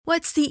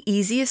What's the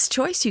easiest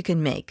choice you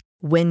can make?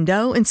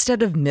 Window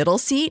instead of middle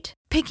seat?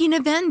 Picking a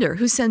vendor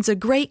who sends a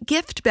great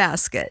gift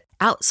basket?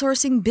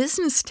 Outsourcing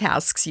business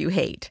tasks you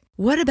hate?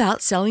 What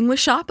about selling with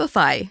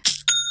Shopify?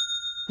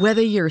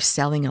 Whether you're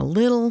selling a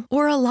little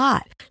or a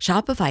lot,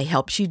 Shopify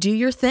helps you do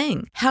your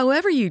thing,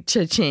 however you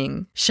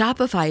cha-ching.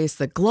 Shopify is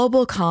the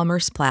global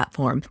commerce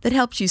platform that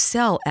helps you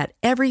sell at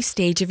every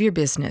stage of your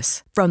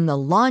business. From the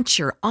launch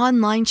your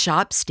online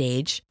shop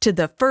stage to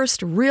the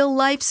first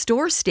real-life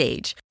store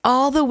stage,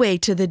 all the way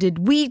to the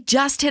did we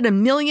just hit a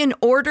million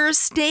orders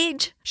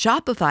stage.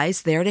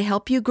 Shopify's there to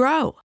help you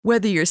grow.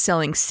 Whether you're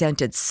selling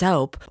scented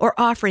soap or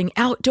offering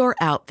outdoor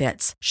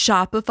outfits,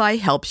 Shopify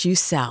helps you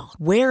sell.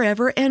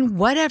 Wherever and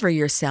whatever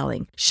you're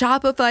selling,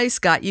 Shopify's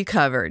got you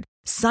covered.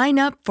 Sign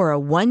up for a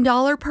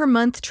 $1 per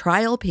month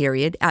trial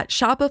period at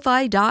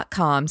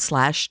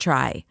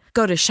shopify.com/try.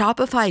 Go to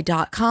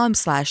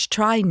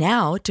shopify.com/try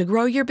now to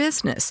grow your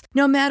business,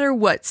 no matter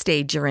what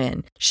stage you're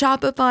in.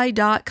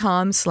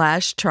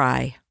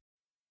 Shopify.com/try.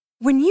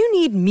 When you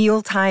need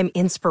mealtime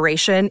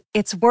inspiration,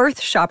 it's worth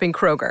shopping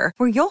Kroger,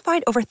 where you'll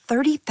find over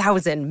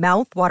 30,000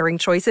 mouth-watering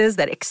choices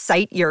that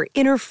excite your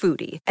inner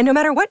foodie. And no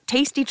matter what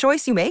tasty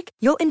choice you make,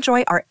 you'll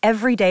enjoy our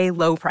everyday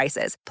low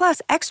prices,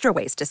 plus extra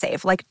ways to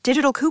save, like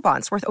digital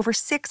coupons worth over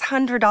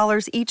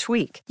 $600 each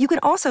week. You can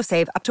also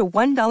save up to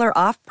 $1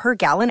 off per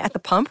gallon at the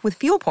pump with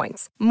fuel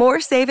points.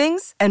 More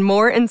savings and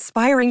more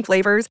inspiring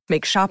flavors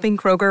make shopping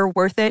Kroger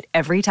worth it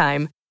every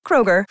time.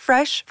 Kroger,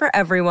 fresh for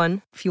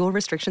everyone. Fuel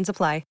restrictions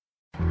apply.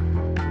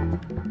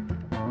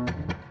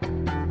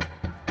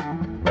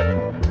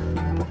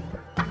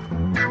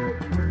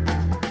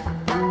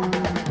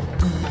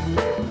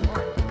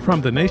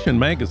 From The Nation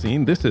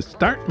magazine, this is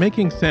Start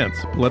Making Sense,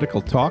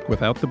 political talk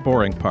without the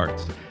boring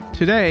parts.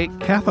 Today,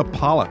 Katha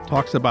Pollitt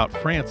talks about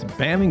France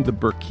banning the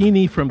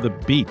burkini from the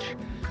beach.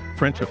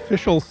 French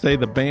officials say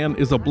the ban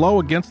is a blow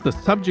against the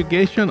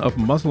subjugation of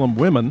Muslim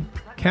women.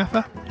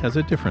 Katha has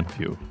a different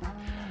view.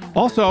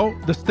 Also,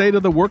 the state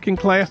of the working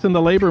class and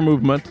the labor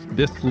movement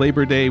this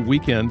Labor Day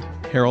weekend.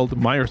 Harold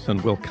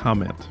Meyerson will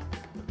comment.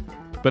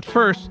 But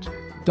first,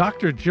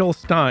 Dr. Jill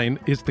Stein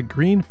is the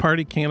Green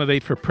Party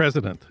candidate for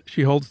president.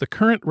 She holds the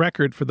current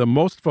record for the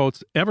most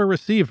votes ever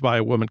received by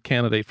a woman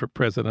candidate for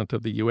president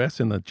of the U.S.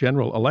 in the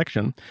general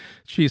election.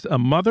 She's a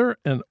mother,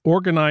 an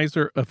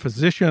organizer, a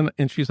physician,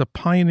 and she's a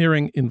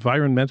pioneering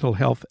environmental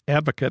health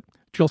advocate.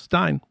 Jill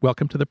Stein,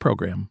 welcome to the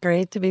program.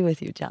 Great to be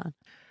with you, John.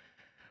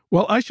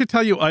 Well, I should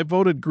tell you, I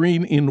voted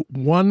Green in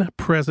one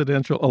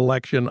presidential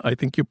election. I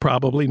think you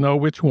probably know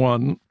which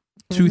one,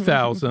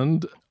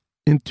 2000.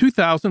 In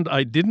 2000,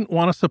 I didn't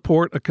want to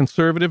support a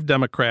conservative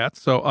Democrat,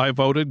 so I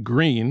voted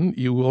Green.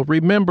 You will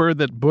remember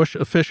that Bush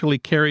officially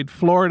carried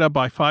Florida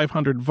by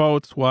 500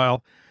 votes,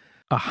 while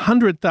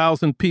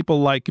 100,000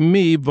 people like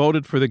me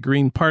voted for the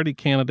Green Party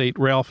candidate,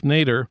 Ralph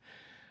Nader.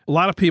 A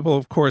lot of people,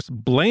 of course,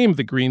 blame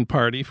the Green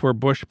Party for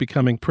Bush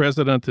becoming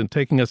president and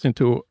taking us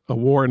into a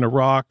war in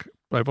Iraq.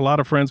 I have a lot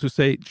of friends who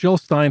say Jill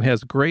Stein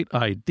has great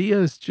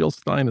ideas. Jill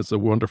Stein is a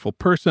wonderful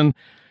person,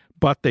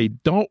 but they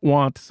don't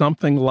want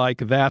something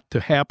like that to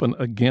happen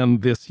again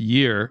this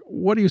year.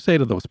 What do you say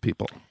to those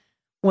people?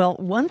 Well,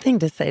 one thing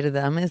to say to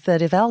them is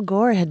that if Al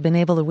Gore had been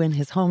able to win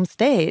his home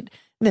state,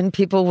 then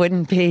people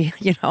wouldn't be,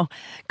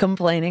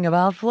 complaining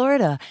about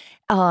Florida.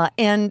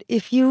 And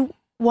if you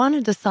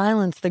wanted to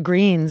silence the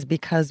Greens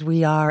because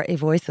we are a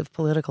voice of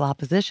political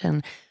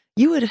opposition,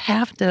 you would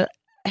have to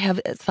have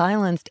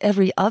silenced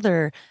every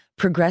other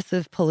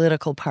progressive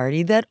political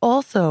party that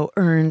also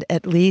earned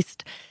at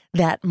least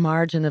that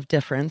margin of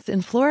difference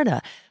in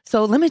Florida.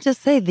 So let me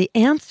just say the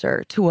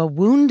answer to a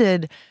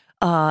wounded,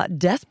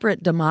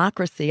 desperate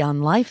democracy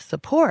on life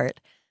support,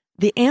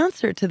 the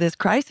answer to this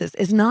crisis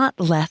is not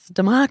less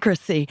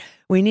democracy.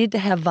 We need to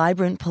have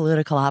vibrant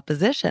political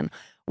opposition.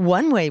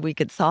 One way we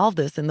could solve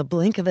this in the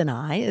blink of an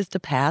eye is to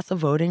pass a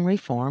voting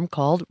reform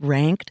called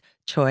ranked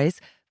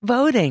choice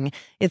voting.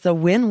 It's a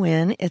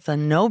win-win. It's a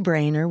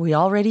no-brainer. We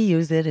already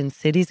use it in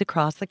cities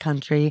across the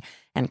country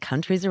and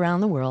countries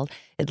around the world.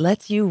 It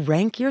lets you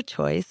rank your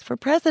choice for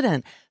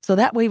president. So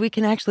that way we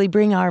can actually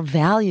bring our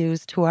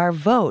values to our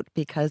vote,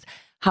 because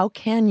how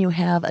can you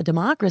have a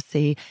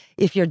democracy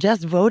if you're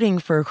just voting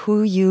for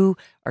who you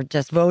are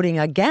just voting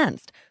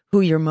against,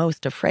 who you're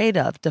most afraid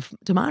of?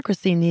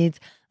 Democracy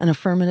needs an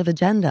affirmative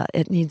agenda.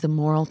 It needs a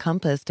moral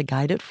compass to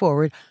guide it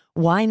forward.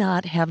 Why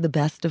not have the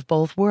best of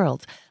both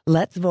worlds?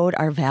 Let's vote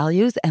our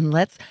values and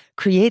let's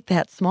create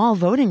that small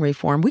voting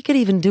reform. We could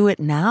even do it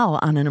now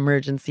on an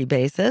emergency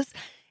basis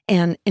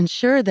and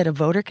ensure that a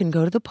voter can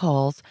go to the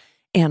polls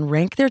and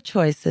rank their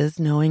choices,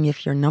 knowing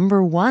if your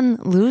number one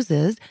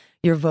loses,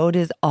 your vote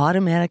is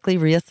automatically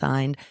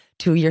reassigned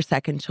to your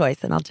second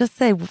choice. And I'll just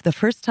say, the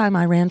first time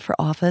I ran for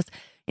office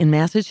in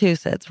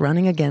Massachusetts,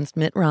 running against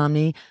Mitt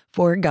Romney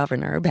for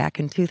governor back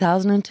in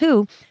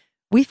 2002,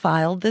 we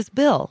filed this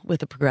bill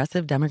with a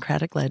progressive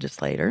Democratic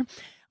legislator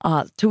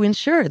to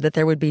ensure that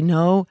there would be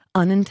no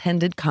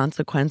unintended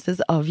consequences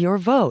of your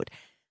vote.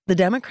 The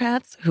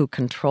Democrats, who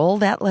control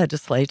that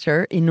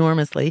legislature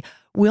enormously,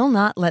 will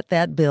not let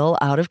that bill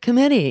out of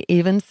committee.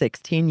 Even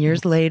 16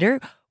 years later,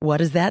 What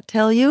does that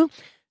tell you?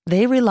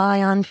 They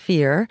rely on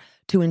fear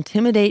to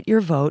intimidate your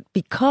vote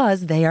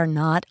because they are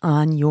not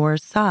on your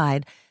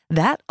side.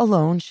 That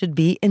alone should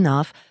be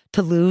enough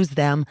to lose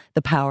them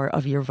the power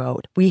of your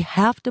vote. We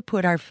have to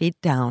put our feet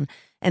down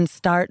and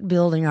start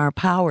building our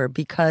power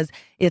because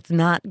it's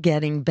not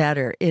getting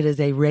better. It is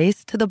a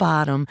race to the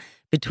bottom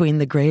between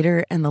the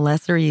greater and the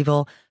lesser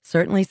evil.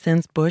 Certainly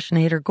since Bush,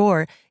 Nader,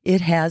 Gore,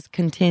 it has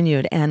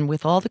continued. And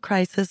with all the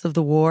crisis of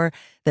the war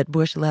that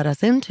Bush led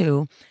us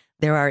into,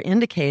 there are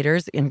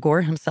indicators, and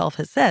Gore himself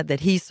has said that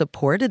he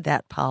supported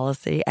that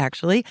policy,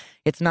 actually.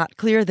 It's not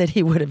clear that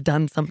he would have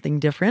done something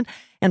different.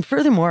 And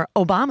furthermore,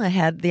 Obama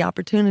had the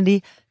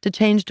opportunity to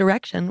change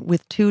direction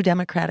with 2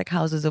 Democratic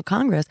houses of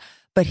Congress,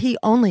 but he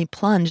only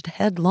plunged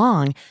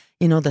headlong.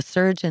 The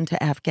surge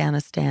into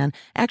Afghanistan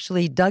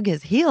actually dug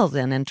his heels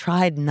in and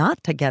tried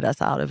not to get us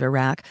out of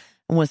Iraq,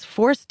 and was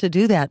forced to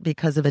do that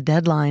because of a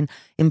deadline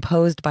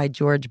imposed by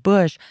George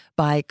Bush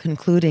by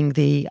concluding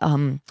the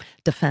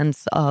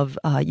defense of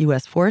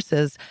U.S.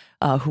 forces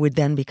who would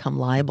then become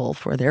liable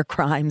for their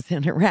crimes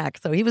in Iraq.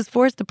 So he was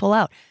forced to pull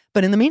out.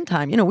 But in the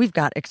meantime, we've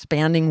got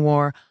expanding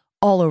war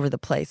all over the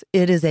place.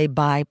 It is a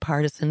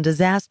bipartisan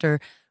disaster.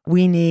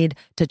 We need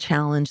to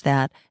challenge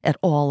that at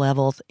all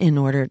levels in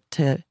order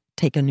to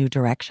take a new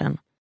direction.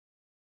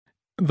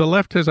 The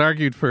left has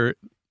argued for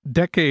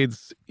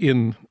decades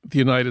in the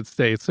United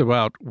States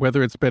about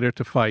whether it's better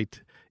to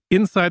fight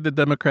inside the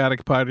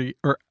Democratic Party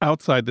or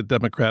outside the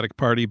Democratic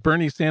Party.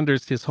 Bernie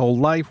Sanders, his whole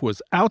life,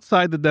 was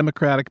outside the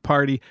Democratic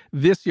Party.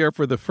 This year,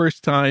 for the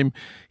first time,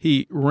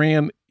 he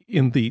ran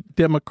in the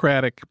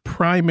Democratic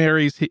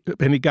primaries,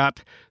 and he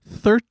got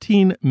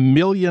 13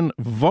 million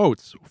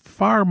votes,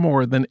 far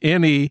more than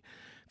any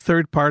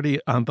third party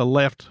on the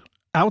left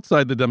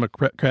outside the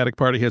Democratic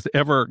Party has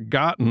ever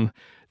gotten.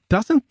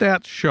 Doesn't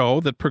that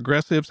show that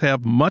progressives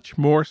have much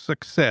more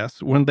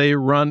success when they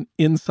run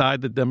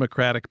inside the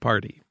Democratic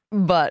Party?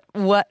 But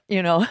what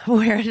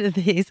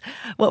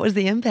was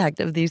the impact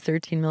of these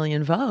 13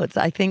 million votes?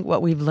 I think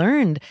what we've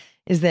learned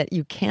is that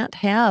you can't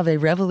have a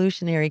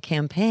revolutionary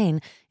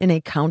campaign in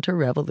a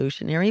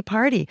counter-revolutionary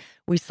party.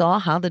 We saw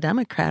how the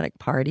Democratic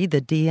Party,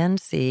 the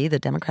DNC, the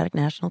Democratic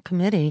National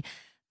Committee,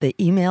 the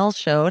emails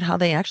showed how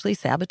they actually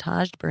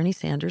sabotaged Bernie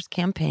Sanders'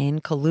 campaign,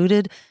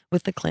 colluded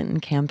with the Clinton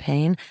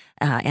campaign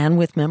and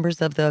with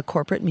members of the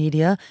corporate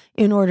media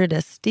in order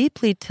to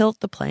steeply tilt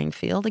the playing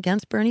field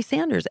against Bernie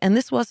Sanders. And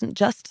this wasn't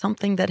just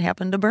something that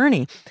happened to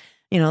Bernie.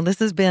 This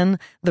has been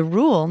the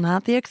rule,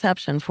 not the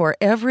exception, for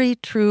every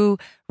true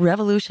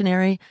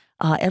revolutionary,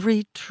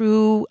 every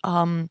true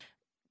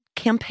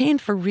campaign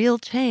for real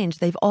change.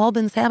 They've all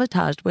been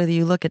sabotaged, whether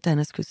you look at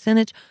Dennis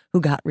Kucinich, who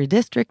got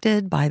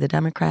redistricted by the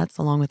Democrats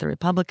along with the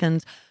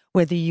Republicans,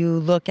 whether you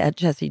look at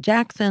Jesse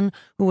Jackson,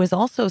 who was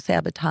also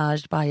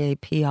sabotaged by a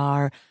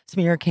PR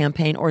smear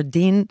campaign, or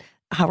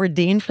Howard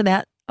Dean, for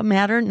that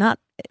matter, not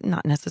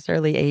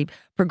necessarily a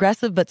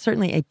progressive, but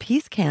certainly a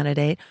peace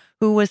candidate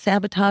who was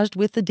sabotaged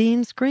with the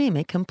Dean Scream,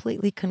 a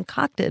completely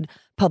concocted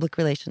public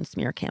relations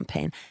smear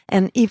campaign.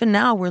 And even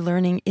now we're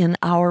learning in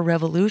our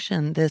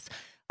revolution, this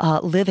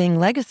living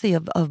legacy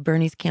of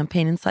Bernie's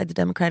campaign inside the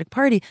Democratic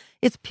Party,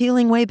 it's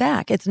peeling way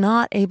back. It's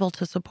not able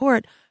to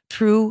support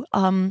true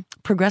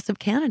progressive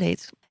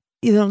candidates.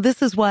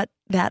 This is what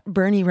that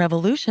Bernie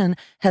revolution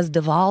has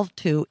devolved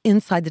to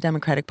inside the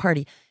Democratic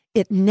Party.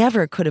 It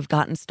never could have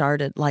gotten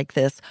started like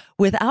this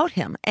without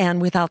him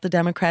and without the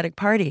Democratic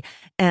Party.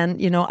 And,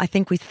 I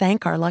think we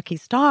thank our lucky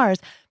stars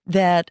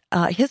that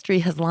history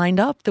has lined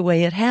up the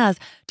way it has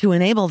to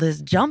enable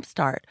this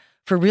jumpstart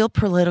for real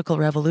political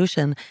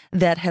revolution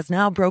that has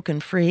now broken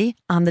free.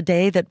 On the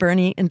day that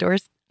Bernie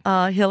endorsed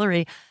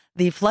Hillary,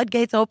 the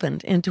floodgates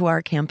opened into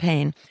our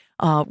campaign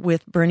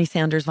with Bernie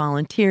Sanders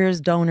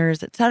volunteers,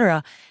 donors, et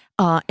cetera.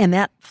 And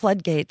that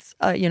floodgates,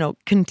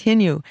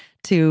 continue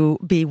to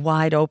be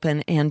wide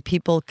open, and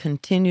people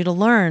continue to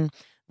learn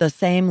the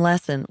same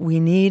lesson. We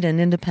need an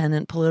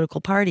independent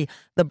political party.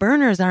 The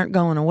burners aren't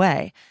going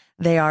away.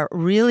 They are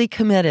really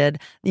committed.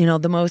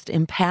 The most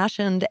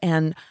impassioned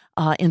and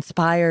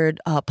inspired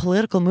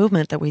political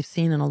movement that we've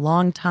seen in a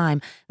long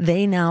time.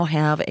 They now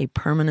have a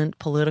permanent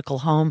political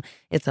home.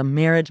 It's a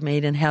marriage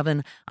made in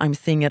heaven. I'm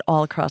seeing it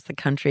all across the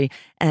country.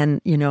 And,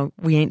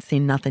 we ain't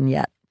seen nothing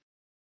yet.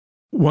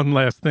 One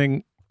last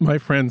thing. My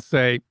friends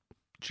say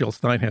Jill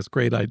Stein has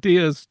great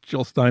ideas.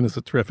 Jill Stein is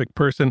a terrific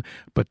person.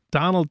 But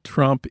Donald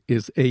Trump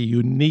is a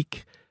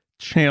unique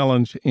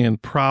challenge and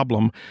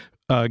problem.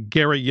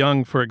 Gary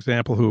Young, for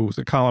example, who was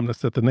a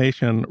columnist at The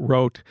Nation,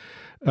 wrote,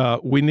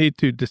 we need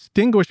to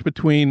distinguish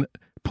between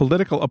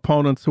political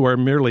opponents who are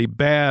merely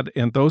bad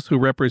and those who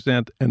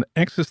represent an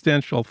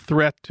existential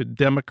threat to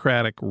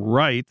democratic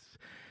rights.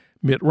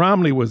 Mitt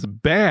Romney was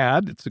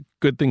bad. It's a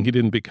good thing he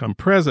didn't become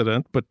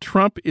president, but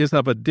Trump is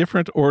of a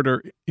different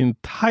order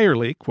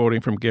entirely,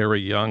 quoting from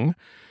Gary Young.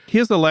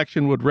 His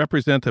election would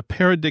represent a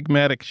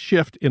paradigmatic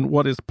shift in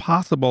what is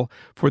possible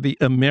for the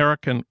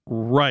American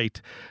right.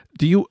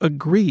 Do you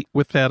agree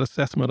with that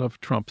assessment of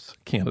Trump's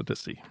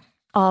candidacy?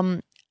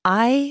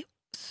 I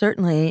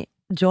certainly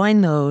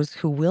join those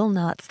who will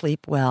not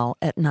sleep well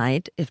at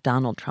night if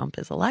Donald Trump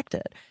is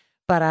elected.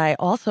 But I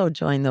also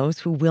join those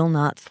who will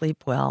not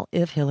sleep well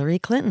if Hillary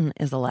Clinton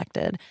is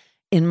elected.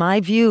 In my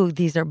view,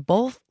 these are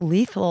both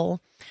lethal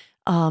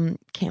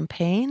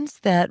campaigns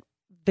that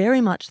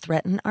very much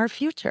threaten our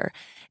future.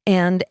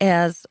 And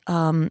as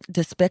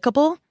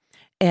despicable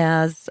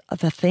as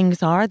the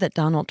things are that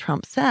Donald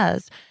Trump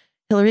says,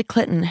 Hillary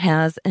Clinton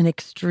has an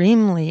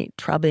extremely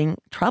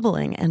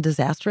troubling and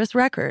disastrous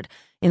record,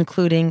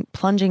 including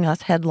plunging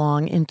us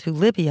headlong into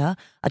Libya,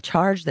 a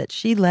charge that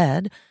she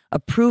led,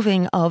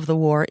 approving of the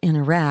war in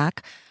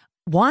Iraq,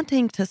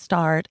 wanting to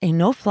start a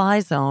no-fly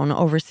zone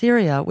over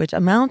Syria, which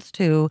amounts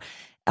to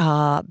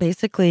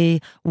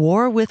basically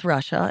war with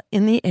Russia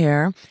in the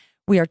air.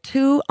 We are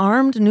two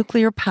armed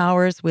nuclear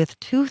powers with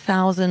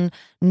 2,000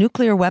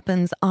 nuclear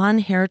weapons on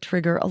hair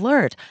trigger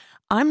alert.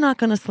 I'm not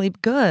going to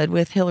sleep good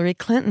with Hillary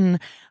Clinton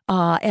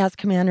as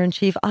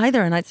commander-in-chief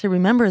either. And I'd say,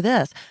 remember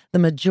this, the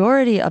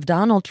majority of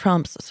Donald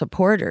Trump's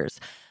supporters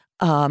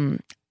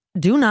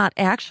do not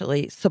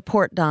actually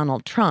support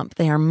Donald Trump.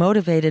 They are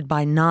motivated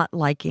by not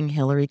liking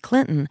Hillary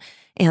Clinton.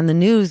 And the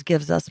news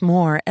gives us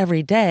more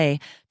every day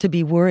to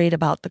be worried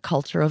about the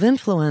culture of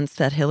influence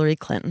that Hillary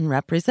Clinton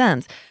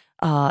represents.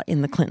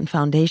 In the Clinton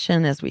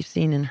Foundation, as we've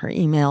seen in her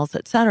emails,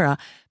 et cetera,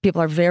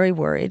 people are very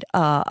worried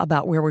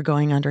about where we're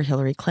going under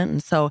Hillary Clinton.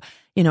 So,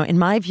 in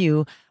my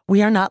view,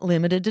 we are not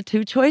limited to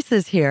two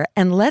choices here.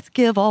 And let's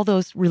give all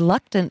those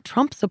reluctant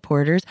Trump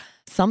supporters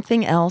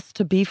something else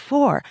to be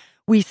for.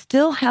 We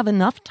still have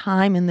enough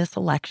time in this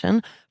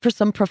election for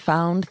some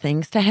profound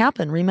things to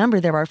happen. Remember,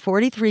 there are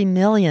 43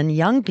 million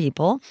young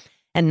people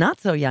and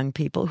not so young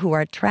people who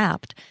are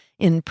trapped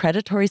in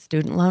predatory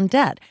student loan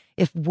debt.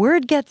 If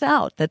word gets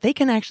out that they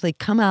can actually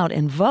come out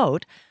and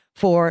vote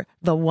for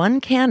the one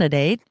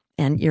candidate,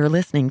 and you're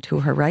listening to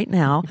her right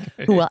now,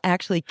 who will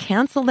actually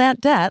cancel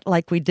that debt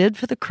like we did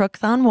for the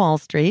crooks on Wall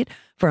Street,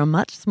 for a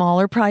much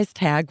smaller price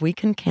tag, we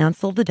can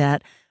cancel the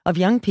debt of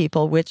young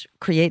people, which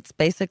creates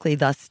basically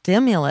the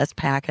stimulus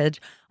package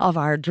of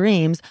our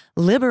dreams,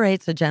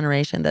 liberates a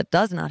generation that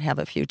does not have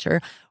a future.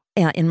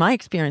 In my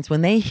experience,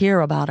 when they hear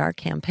about our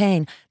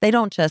campaign, they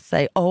don't just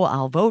say, oh,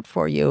 I'll vote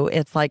for you.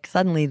 It's like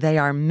suddenly they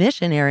are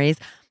missionaries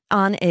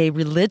on a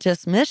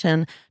religious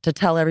mission to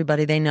tell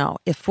everybody they know.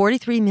 If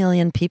 43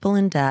 million people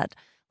in debt,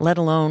 let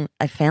alone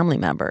a family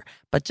member,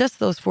 but just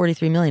those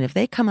 43 million, if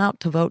they come out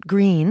to vote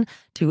green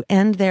to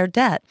end their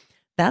debt,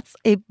 that's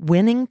a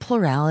winning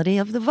plurality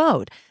of the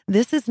vote.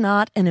 This is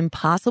not an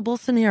impossible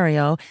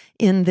scenario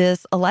in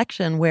this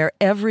election where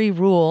every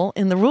rule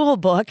in the rule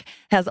book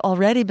has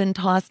already been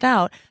tossed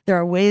out. There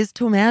are ways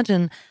to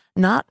imagine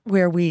not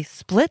where we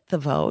split the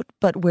vote,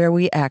 but where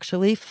we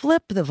actually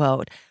flip the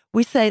vote.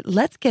 We say,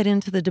 let's get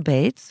into the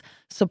debates,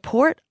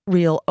 support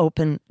real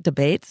open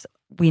debates.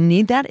 We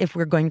need that if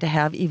we're going to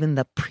have even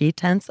the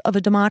pretense of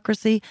a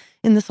democracy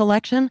in this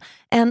election.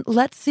 And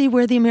let's see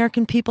where the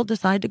American people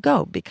decide to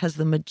go, because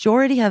the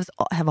majority have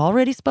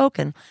already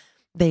spoken.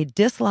 They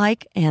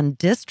dislike and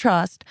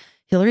distrust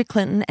Hillary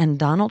Clinton and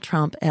Donald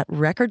Trump at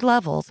record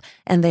levels,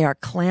 and they are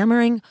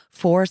clamoring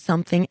for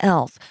something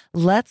else.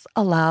 Let's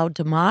allow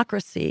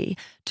democracy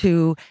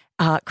to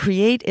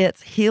create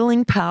its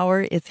healing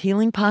power, its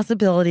healing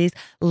possibilities.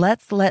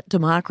 Let's let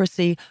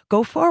democracy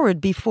go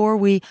forward before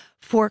we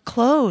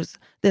foreclose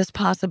this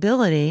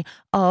possibility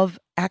of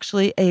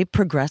actually a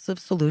progressive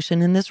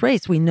solution in this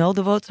race. We know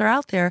the votes are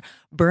out there.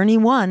 Bernie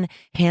won,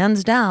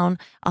 hands down,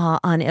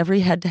 on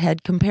every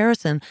head-to-head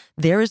comparison.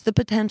 There is the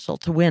potential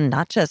to win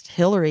not just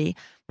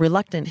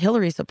reluctant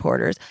Hillary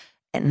supporters,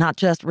 and not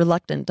just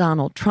reluctant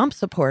Donald Trump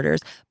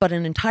supporters, but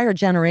an entire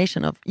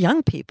generation of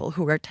young people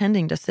who are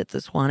tending to sit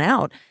this one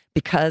out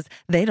because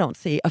they don't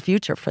see a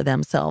future for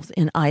themselves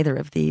in either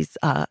of these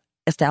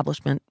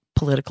establishment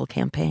political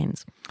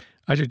campaigns.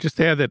 I should just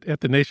add that at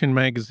The Nation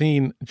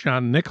magazine,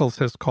 John Nichols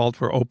has called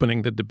for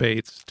opening the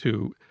debates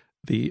to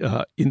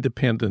the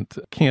independent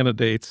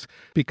candidates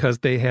because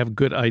they have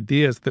good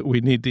ideas that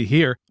we need to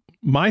hear.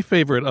 My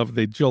favorite of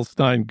the Jill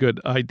Stein good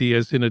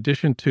ideas, in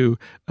addition to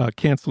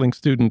canceling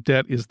student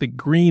debt, is the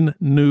Green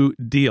New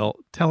Deal.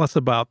 Tell us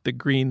about the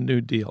Green New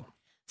Deal.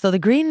 So the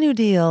Green New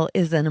Deal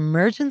is an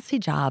emergency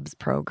jobs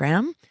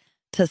program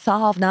to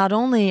solve not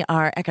only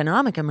our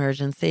economic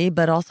emergency,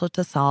 but also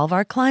to solve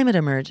our climate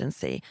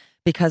emergency.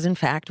 Because, in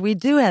fact, we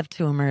do have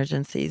two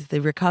emergencies. The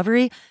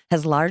recovery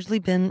has largely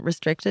been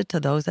restricted to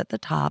those at the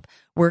top.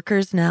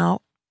 Workers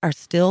now are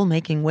still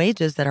making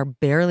wages that are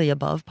barely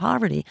above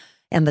poverty.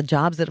 And the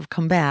jobs that have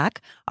come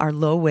back are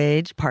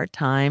low-wage,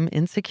 part-time,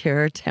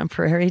 insecure,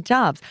 temporary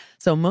jobs.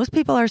 So most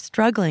people are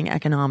struggling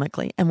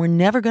economically, and we're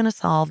never going to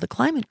solve the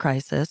climate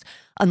crisis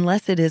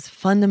unless it is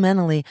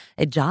fundamentally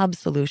a job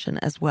solution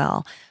as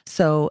well.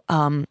 So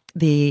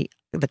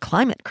the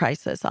climate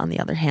crisis, on the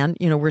other hand,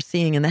 we're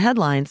seeing in the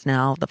headlines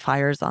now, the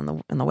fires on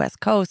the West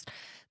Coast,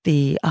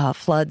 the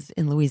floods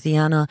in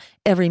Louisiana.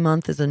 Every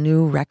month is a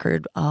new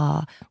record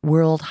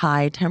world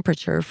high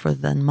temperature for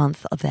the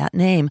month of that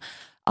name.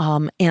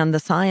 And the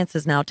science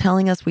is now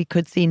telling us we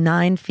could see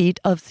 9 feet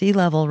of sea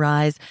level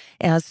rise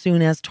as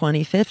soon as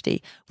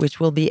 2050, which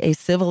will be a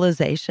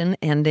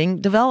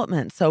civilization-ending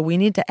development. So we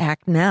need to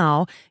act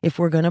now if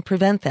we're going to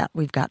prevent that.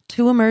 We've got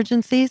 2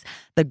 emergencies.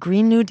 The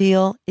Green New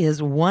Deal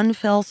is one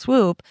fell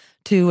swoop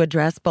to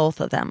address both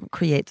of them.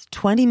 Creates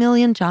 20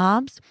 million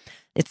jobs.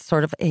 It's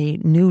sort of a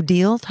New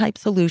Deal type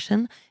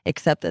solution,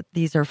 except that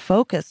these are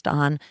focused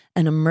on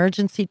an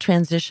emergency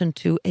transition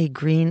to a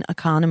green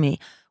economy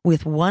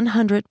with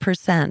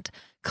 100%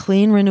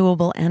 clean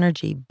renewable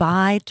energy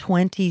by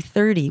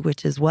 2030,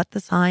 which is what the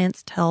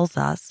science tells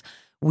us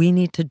we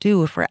need to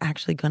do if we're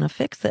actually going to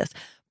fix this.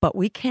 But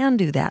we can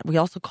do that. We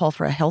also call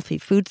for a healthy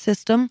food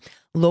system,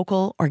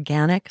 local,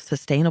 organic,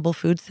 sustainable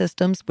food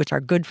systems, which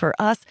are good for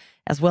us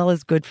as well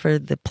as good for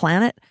the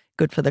planet,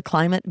 good for the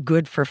climate,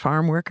 good for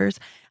farm workers.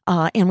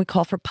 And we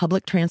call for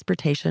public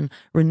transportation,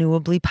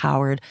 renewably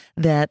powered,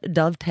 that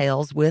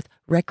dovetails with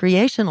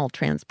recreational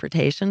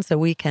transportation so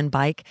we can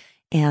bike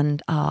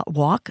and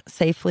walk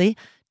safely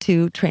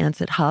to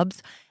transit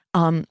hubs.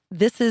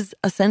 This is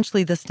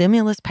essentially the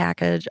stimulus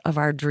package of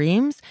our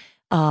dreams.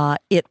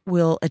 It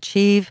will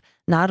achieve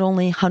not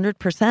only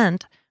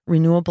 100%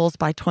 renewables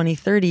by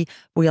 2030,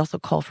 we also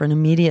call for an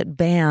immediate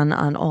ban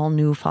on all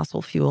new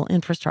fossil fuel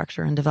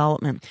infrastructure and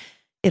development.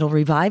 It'll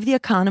revive the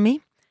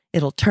economy.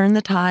 It'll turn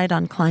the tide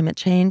on climate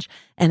change,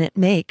 and it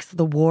makes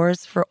the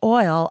wars for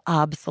oil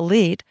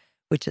obsolete,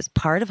 which is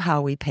part of how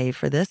we pay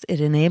for this.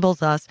 It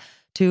enables us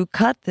to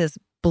cut this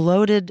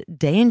bloated,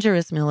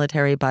 dangerous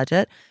military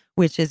budget,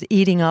 which is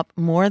eating up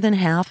more than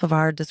half of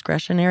our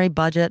discretionary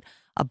budget,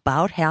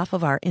 about half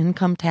of our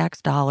income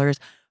tax dollars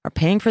are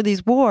paying for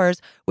these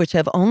wars, which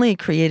have only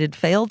created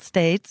failed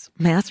states,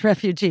 mass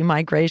refugee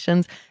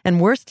migrations, and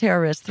worse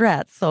terrorist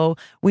threats. So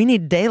we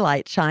need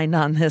daylight shined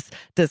on this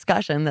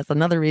discussion. That's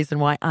another reason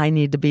why I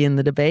need to be in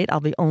the debate. I'll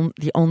be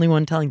the only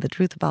one telling the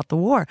truth about the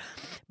war.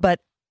 But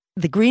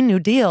the Green New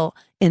Deal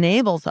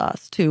enables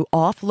us to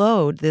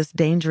offload this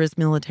dangerous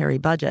military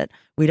budget.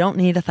 We don't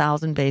need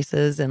 1,000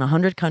 bases in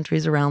 100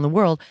 countries around the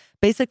world,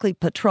 basically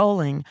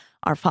patrolling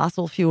our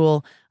fossil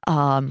fuel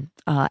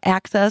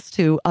access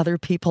to other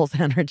people's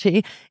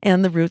energy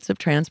and the routes of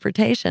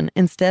transportation.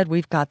 Instead,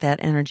 we've got that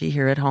energy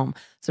here at home,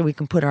 so we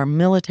can put our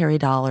military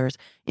dollars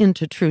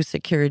into true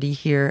security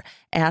here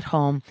at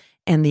home.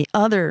 And the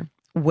other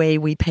way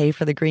we pay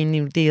for the Green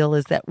New Deal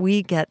is that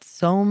we get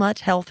so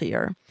much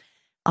healthier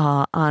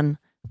on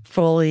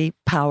fully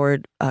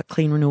powered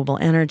clean renewable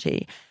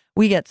energy.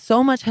 We get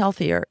so much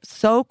healthier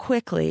so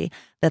quickly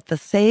that the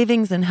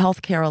savings in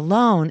healthcare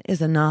alone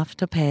is enough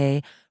to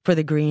pay for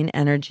the green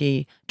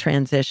energy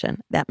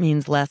transition. That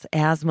means less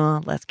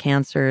asthma, less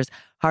cancers,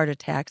 heart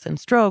attacks, and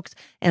strokes.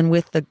 And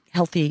with the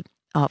healthy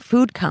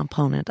food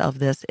component of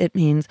this, it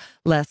means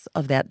less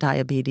of that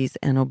diabetes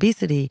and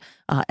obesity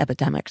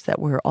epidemics that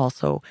we're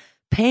also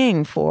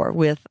paying for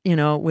with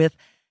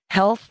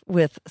health,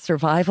 with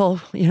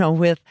survival,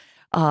 with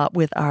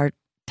our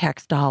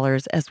tax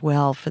dollars as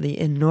well for the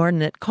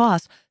inordinate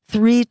cost.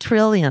 $3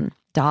 trillion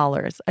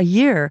a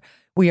year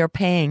we are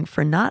paying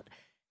for not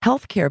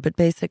health care, but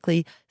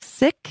basically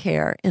sick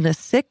care in a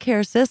sick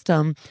care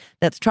system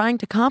that's trying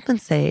to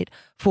compensate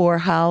for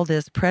how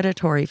this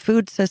predatory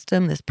food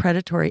system, this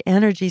predatory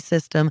energy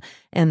system,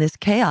 and this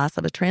chaos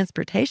of a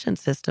transportation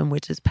system,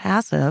 which is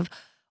passive,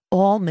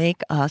 all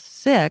make us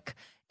sick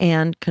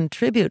and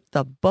contribute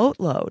the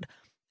boatload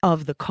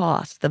of the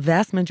cost. The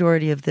vast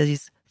majority of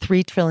these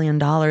 $3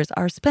 trillion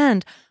are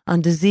spent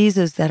on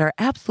diseases that are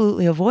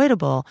absolutely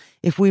avoidable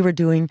if we were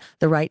doing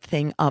the right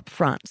thing up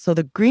front. So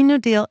the Green New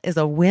Deal is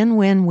a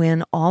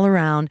win-win-win all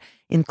around,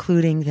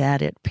 including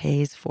that it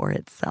pays for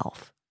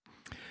itself.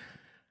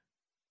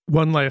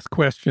 One last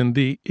question,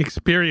 the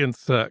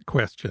experience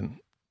question.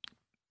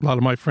 A lot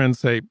of my friends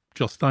say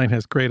Jill Stein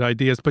has great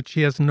ideas, but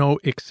she has no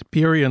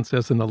experience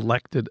as an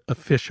elected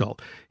official.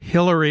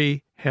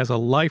 Hillary has a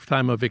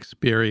lifetime of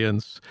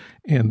experience,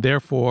 and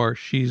therefore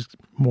she's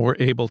more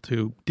able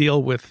to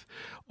deal with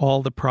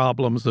all the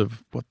problems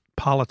of what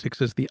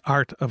politics is, the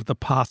art of the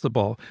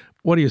possible.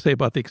 What do you say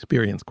about the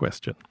experience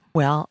question?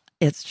 Well,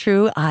 it's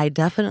true. I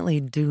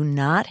definitely do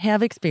not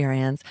have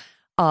experience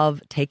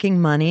of taking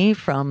money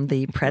from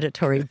the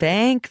predatory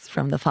banks,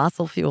 from the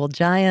fossil fuel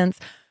giants,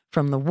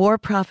 from the war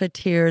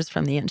profiteers,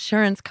 from the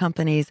insurance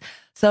companies.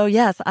 So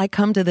yes, I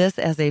come to this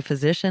as a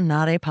physician,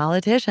 not a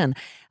politician,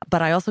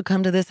 but I also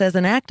come to this as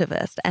an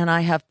activist, and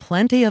I have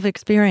plenty of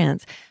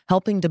experience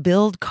helping to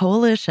build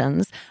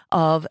coalitions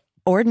of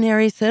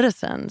ordinary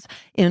citizens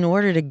in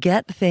order to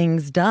get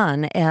things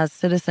done as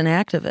citizen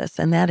activists.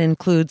 And that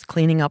includes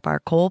cleaning up our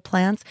coal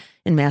plants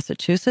in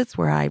Massachusetts,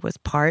 where I was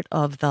part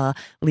of the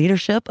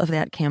leadership of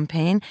that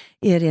campaign.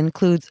 It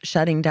includes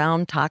shutting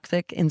down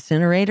toxic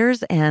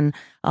incinerators and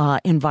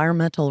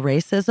environmental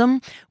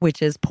racism,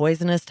 which is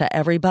poisonous to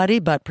everybody,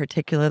 but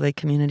particularly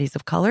communities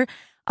of color.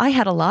 I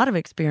had a lot of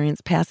experience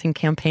passing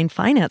campaign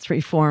finance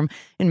reform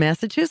in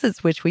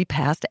Massachusetts, which we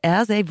passed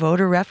as a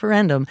voter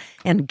referendum.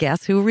 And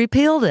guess who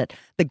repealed it?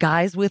 the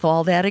guys with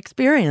all that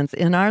experience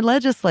in our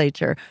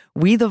legislature.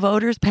 We, the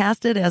voters,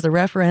 passed it as a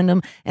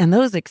referendum, and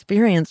those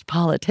experienced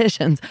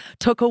politicians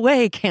took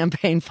away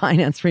campaign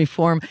finance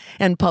reform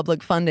and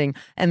public funding.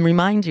 And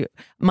mind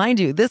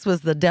you, this was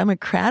the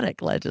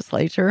Democratic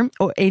legislature,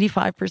 or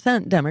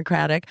 85%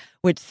 Democratic,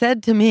 which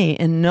said to me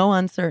in no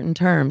uncertain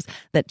terms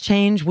that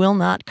change will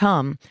not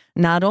come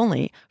not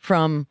only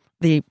from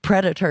the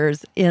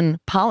predators in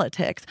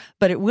politics,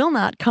 but it will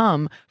not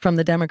come from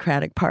the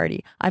Democratic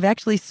Party. I've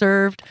actually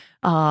served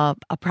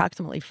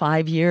approximately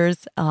 5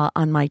 years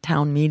on my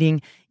town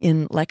meeting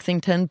in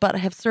Lexington, but I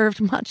have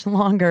served much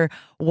longer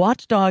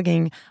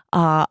watchdogging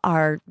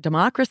our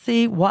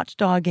democracy,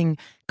 watchdogging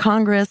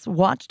Congress,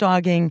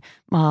 watchdogging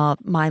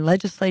my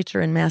legislature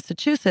in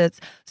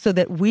Massachusetts, so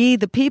that we,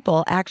 the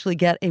people, actually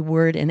get a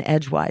word in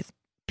edgewise.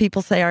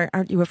 People say,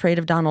 aren't you afraid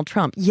of Donald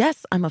Trump?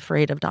 Yes, I'm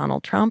afraid of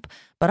Donald Trump,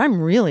 but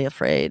I'm really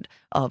afraid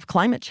of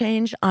climate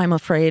change. I'm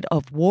afraid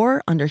of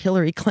war under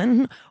Hillary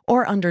Clinton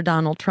or under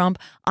Donald Trump.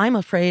 I'm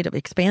afraid of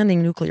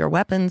expanding nuclear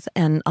weapons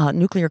and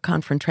nuclear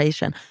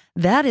confrontation.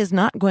 That is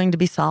not going to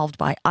be solved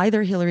by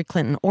either Hillary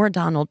Clinton or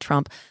Donald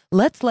Trump.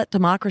 Let's let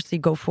democracy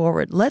go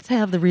forward. Let's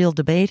have the real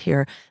debate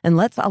here, and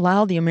let's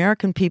allow the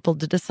American people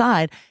to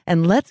decide,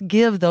 and let's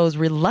give those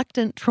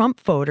reluctant Trump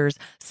voters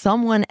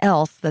someone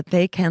else that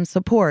they can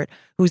support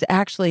who's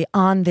actually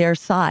on their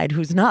side,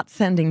 who's not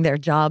sending their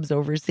jobs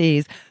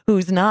overseas,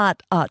 who's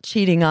not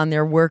cheating on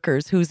their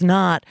workers, who's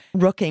not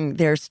rooking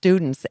their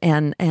students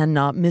and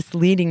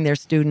misleading their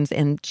students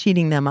and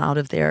cheating them out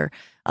of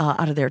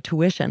their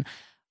tuition.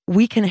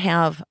 We can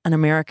have an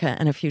America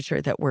and a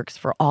future that works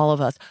for all of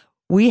us.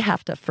 We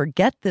have to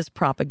forget this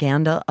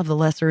propaganda of the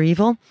lesser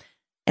evil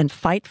and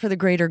fight for the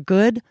greater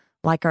good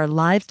like our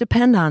lives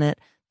depend on it.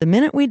 The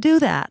minute we do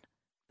that,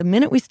 the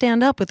minute we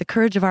stand up with the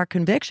courage of our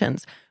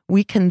convictions,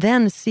 we can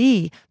then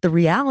see the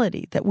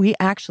reality that we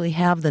actually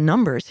have the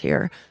numbers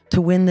here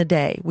to win the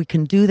day. We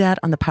can do that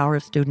on the power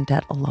of student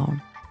debt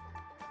alone.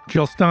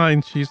 Jill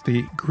Stein, she's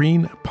the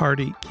Green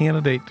Party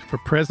candidate for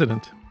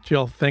president.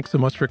 Jill, thanks so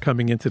much for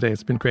coming in today.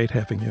 It's been great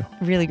having you.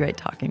 Really great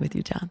talking with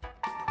you, John.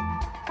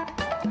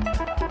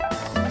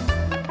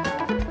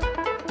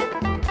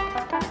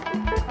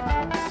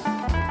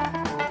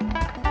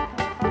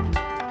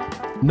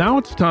 Now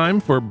it's time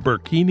for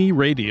Burkini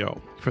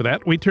Radio. For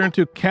that, we turn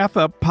to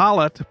Katha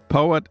Pollitt,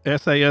 poet,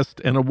 essayist,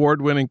 and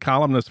award-winning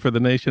columnist for The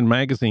Nation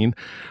magazine.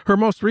 Her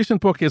most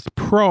recent book is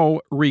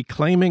Pro: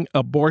 Reclaiming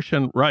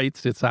Abortion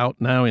Rights. It's out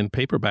now in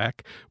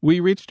paperback. We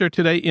reached her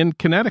today in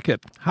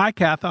Connecticut. Hi,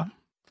 Katha.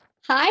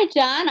 Hi,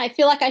 John. I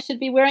feel like I should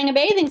be wearing a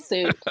bathing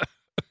suit.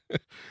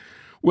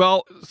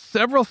 Well,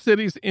 several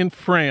cities in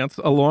France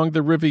along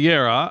the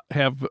Riviera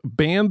have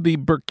banned the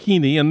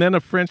burkini, and then a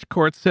French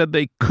court said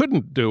they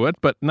couldn't do it,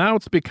 but now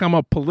it's become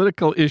a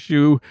political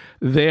issue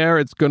there.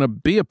 It's going to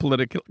be a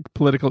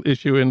political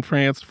issue in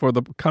France for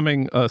the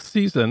coming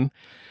season.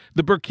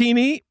 The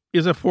burkini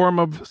is a form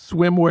of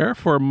swimwear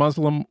for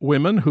Muslim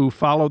women who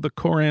follow the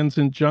Koran's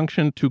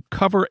injunction to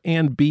cover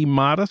and be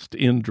modest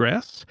in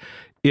dress.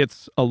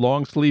 It's a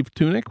long-sleeve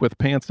tunic with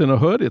pants and a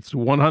hood. It's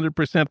 100%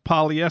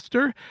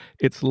 polyester.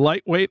 It's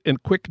lightweight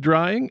and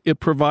quick-drying. It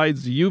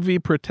provides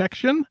UV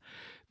protection.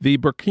 The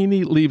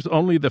burkini leaves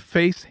only the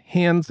face,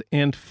 hands,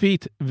 and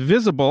feet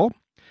visible.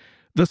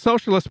 The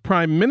Socialist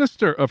Prime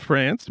Minister of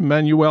France,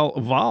 Manuel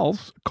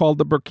Valls, called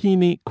the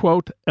burkini,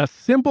 quote, a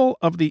symbol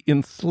of the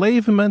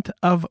enslavement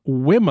of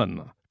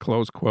women,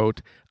 close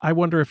quote. I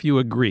wonder if you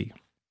agree.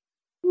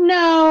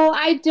 No,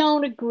 I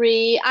don't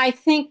agree. I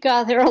think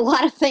there are a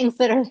lot of things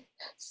that are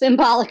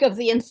symbolic of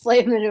the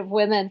enslavement of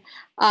women,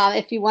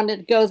 if you wanted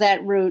to go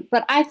that route.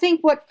 But I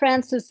think what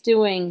France is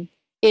doing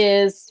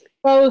is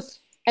both,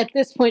 at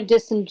this point,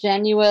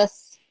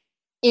 disingenuous,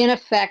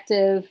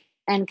 ineffective,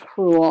 and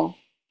cruel.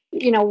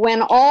 You know,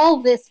 when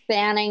all this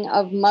banning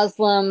of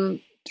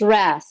Muslim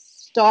dress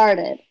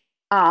started,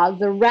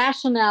 the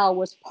rationale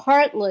was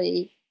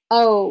partly,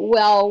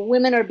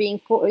 women are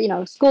being,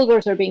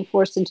 schoolgirls are being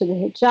forced into the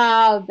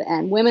hijab,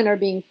 and women are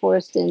being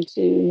forced into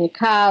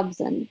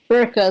niqabs and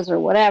burqas or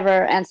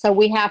whatever, and so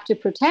we have to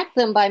protect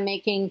them by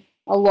making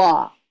a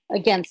law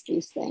against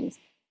these things.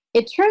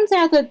 It turns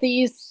out that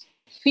these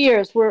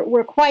fears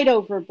were quite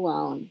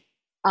overblown.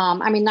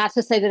 Not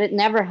to say that it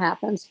never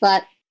happens,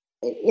 but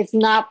it's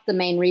not the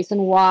main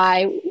reason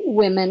why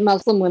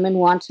Muslim women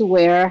want to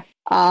wear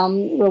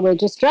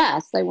religious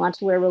dress. They want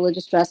to wear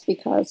religious dress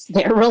because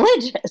they're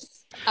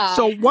religious.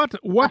 So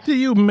what do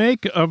you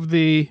make of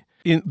the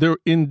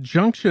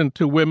injunction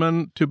to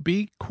women to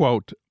be,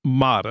 quote,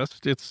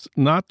 modest? It's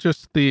not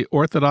just the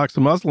Orthodox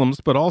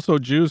Muslims, but also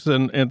Jews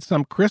and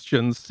some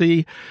Christians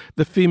see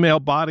the female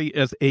body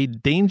as a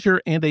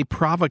danger and a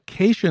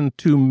provocation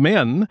to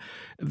men.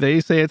 They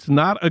say it's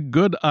not a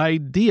good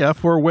idea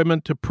for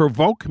women to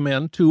provoke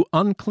men to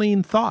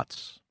unclean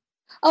thoughts.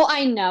 Oh,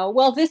 I know.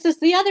 Well, this is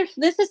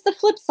the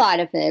flip side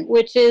of it,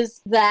 which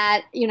is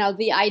that,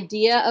 the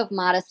idea of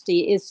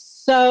modesty is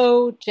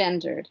so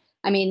gendered.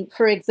 I mean,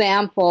 for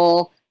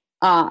example,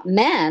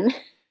 men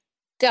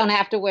don't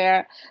have to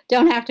wear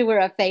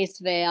a face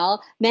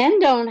veil. Men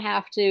don't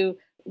have to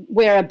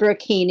wear a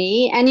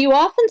burkini. And you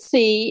often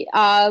see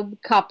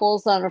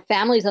couples or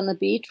families on the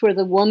beach where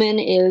the woman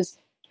is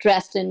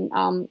dressed in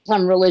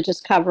some religious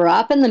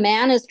cover-up and the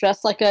man is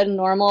dressed like a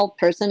normal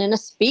person in a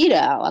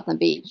Speedo on the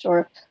beach.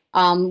 Or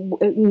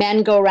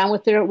men go around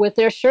with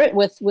their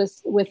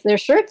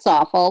shirts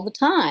off all the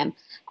time.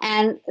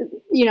 And,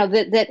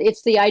 that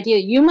it's the idea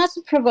you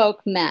mustn't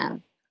provoke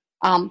men.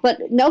 But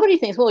nobody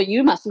thinks, well,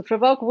 you mustn't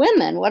provoke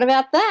women. What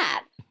about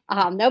that?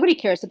 Nobody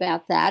cares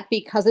about that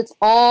because it's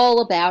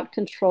all about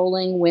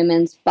controlling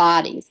women's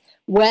bodies,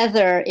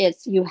 whether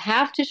it's you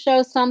have to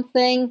show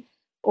something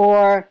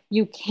or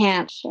you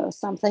can't show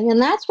something.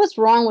 And that's what's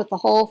wrong with the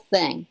whole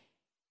thing.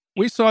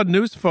 We saw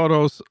news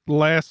photos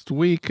last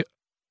week.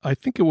 I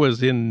think it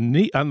was on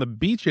the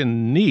beach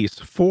in Nice,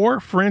 4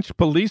 French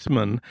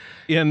policemen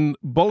in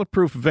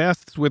bulletproof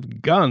vests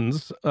with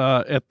guns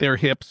at their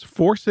hips,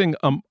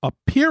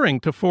 appearing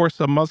to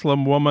force a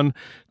Muslim woman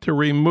to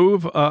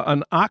remove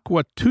an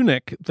aqua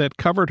tunic that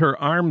covered her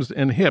arms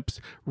and hips.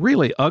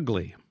 Really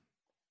ugly.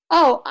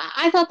 Oh,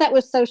 I thought that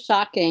was so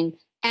shocking.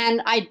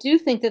 And I do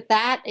think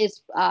that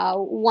is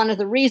one of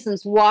the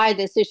reasons why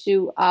this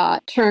issue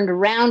turned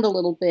around a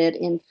little bit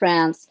in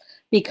France,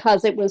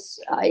 because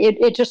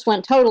it just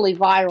went totally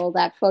viral,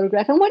 that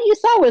photograph. And what you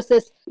saw was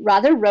this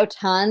rather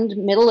rotund,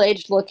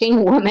 middle-aged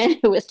looking woman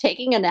who was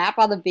taking a nap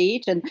on the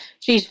beach, and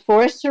she's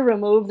forced to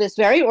remove this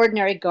very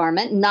ordinary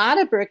garment, not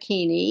a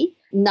burkini,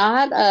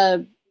 not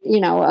a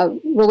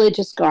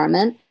religious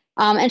garment.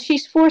 And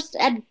she's forced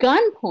at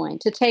gunpoint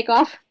to take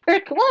off her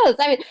clothes.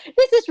 I mean,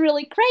 this is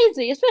really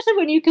crazy, especially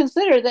when you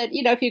consider that,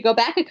 if you go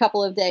back a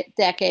couple of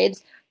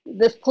decades,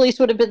 the police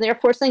would have been there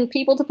forcing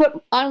people to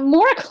put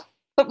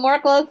more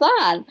clothes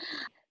on.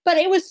 But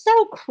it was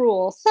so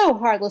cruel, so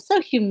heartless,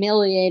 so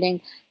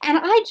humiliating. And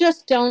I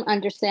just don't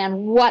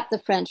understand what the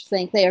French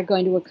think they are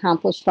going to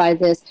accomplish by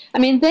this. I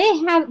mean,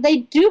 they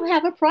do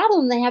have a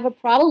problem. They have a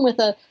problem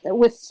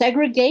with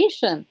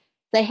segregation.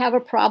 They have a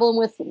problem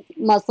with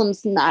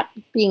Muslims not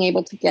being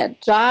able to get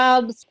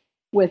jobs,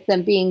 with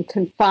them being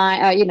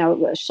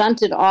confined,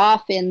 shunted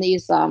off in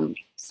these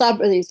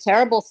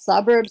terrible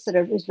suburbs that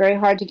is very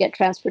hard to get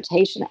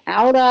transportation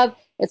out of,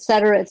 et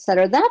cetera, et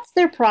cetera. That's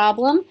their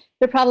problem.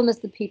 Their problem is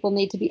that people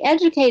need to be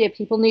educated.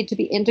 People need to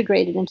be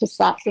integrated into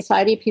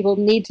society. People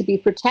need to be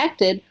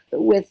protected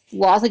with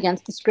laws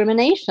against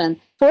discrimination.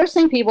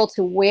 Forcing people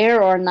to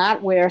wear or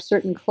not wear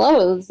certain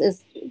clothes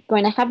is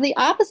going to have the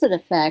opposite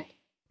effect.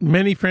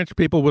 Many French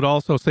people would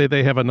also say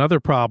they have another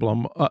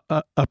problem,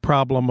 a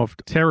problem of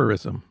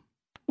terrorism.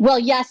 Well,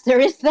 yes, there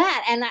is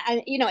that. And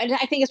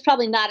I think it's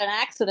probably not an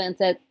accident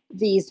that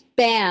these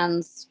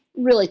bans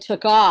really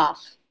took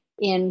off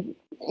on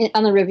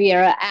the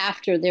Riviera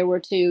after there were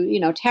 2,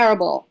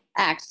 terrible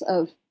acts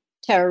of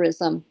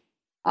terrorism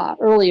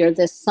earlier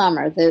this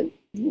summer.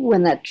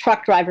 When that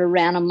truck driver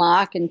ran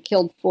amok and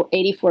killed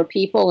 84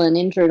 people and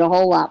injured a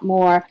whole lot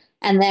more.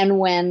 And then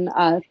when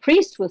a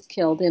priest was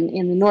killed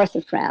in the north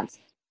of France.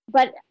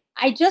 But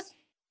I just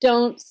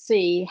don't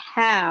see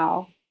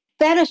how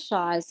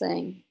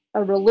fetishizing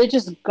a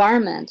religious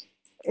garment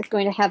is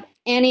going to have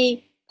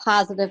any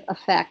positive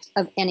effect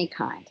of any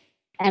kind.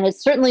 And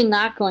it's certainly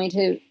not going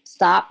to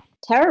stop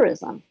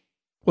terrorism.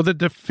 Well, the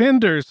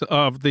defenders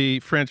of the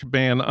French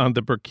ban on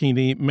the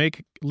burkini make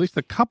at least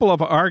a couple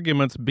of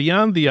arguments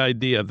beyond the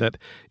idea that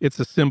it's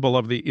a symbol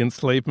of the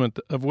enslavement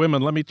of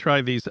women. Let me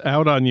try these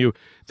out on you.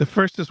 The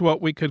first is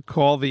what we could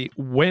call the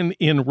when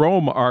in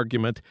Rome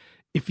argument.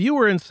 If you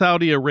were in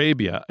Saudi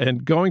Arabia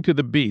and going to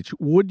the beach,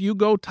 would you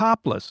go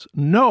topless?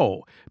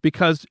 No,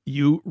 because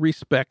you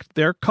respect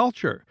their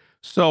culture.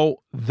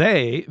 So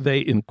they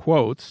in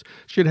quotes,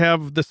 should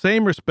have the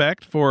same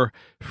respect for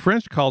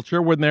French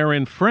culture when they're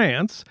in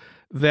France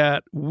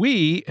that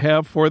we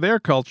have for their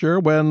culture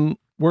when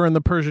we're in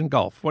the Persian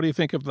Gulf. What do you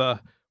think of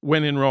the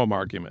when in Rome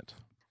argument?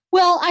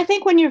 Well, I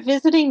think when you're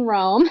visiting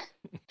Rome,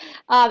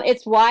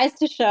 it's wise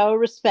to show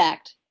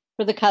respect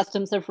for the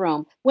customs of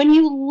Rome. When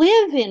you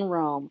live in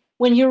Rome,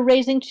 when you're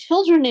raising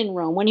children in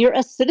Rome, when you're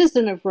a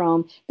citizen of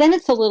Rome, then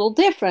it's a little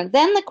different.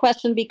 Then the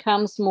question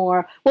becomes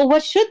more, well,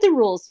 what should the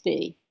rules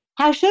be?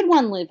 How should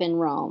one live in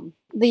Rome?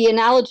 The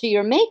analogy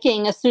you're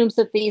making assumes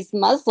that these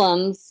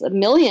Muslims,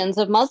 millions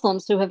of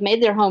Muslims who have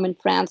made their home in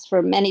France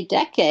for many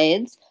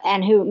decades,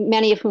 and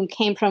many of whom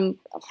came from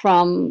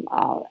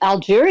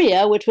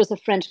Algeria, which was a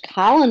French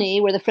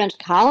colony, where the French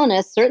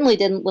colonists certainly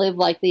didn't live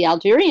like the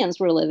Algerians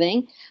were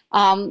living.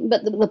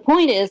 But the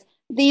point is,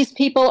 these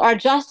people are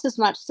just as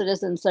much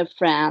citizens of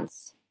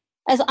France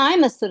as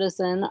I'm a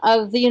citizen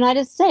of the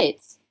United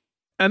States.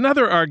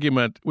 Another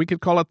argument, we could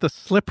call it the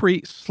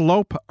slippery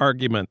slope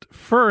argument.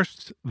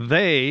 First,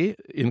 they,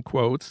 in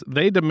quotes,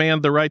 they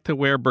demand the right to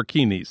wear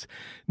burkinis.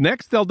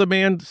 Next, they'll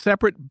demand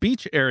separate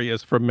beach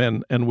areas for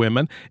men and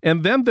women.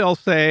 And then they'll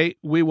say,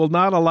 we will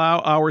not allow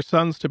our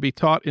sons to be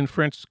taught in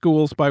French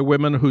schools by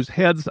women whose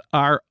heads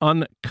are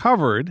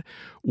uncovered.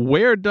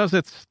 Where does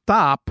it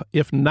stop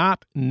if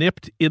not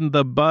nipped in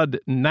the bud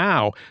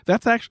now?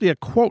 That's actually a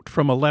quote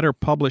from a letter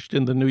published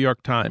in the New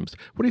York Times.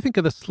 What do you think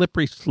of the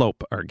slippery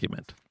slope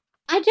argument?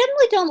 I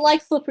generally don't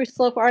like slippery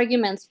slope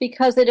arguments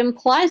because it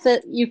implies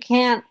that you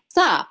can't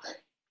stop.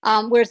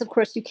 Whereas, of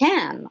course, you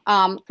can.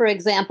 For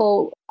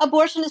example,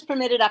 abortion is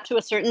permitted up to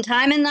a certain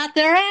time and not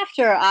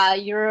thereafter.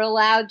 You're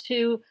allowed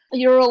to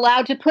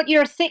put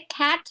your sick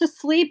cat to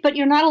sleep, but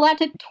you're not allowed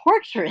to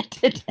torture it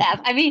to death.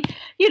 I mean,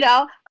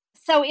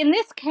 So in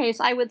this case,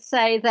 I would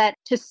say that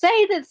to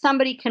say that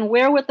somebody can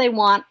wear what they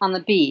want on the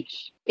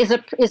beach is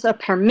a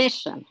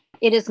permission.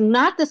 It is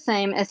not the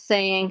same as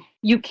saying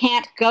you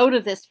can't go to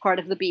this part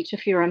of the beach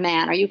if you're a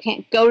man, or you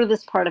can't go to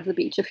this part of the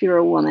beach if you're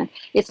a woman.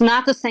 It's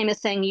not the same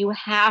as saying you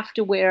have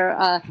to wear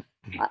a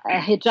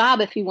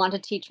hijab if you want to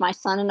teach my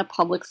son in a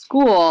public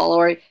school.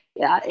 Or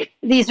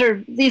these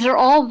are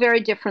all very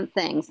different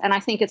things, and I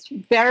think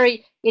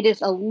it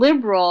is a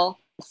liberal,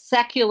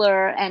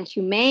 secular, and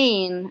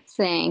humane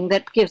thing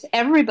that gives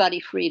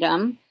everybody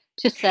freedom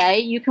to say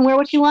you can wear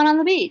what you want on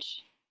the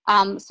beach.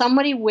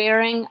 Somebody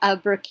wearing a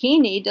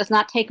burkini does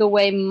not take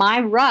away my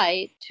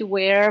right to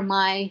wear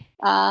my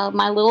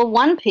little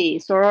one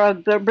piece or a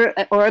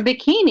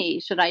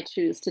bikini, should I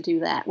choose to do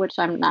that, which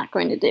I'm not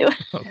going to do.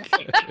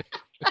 Okay.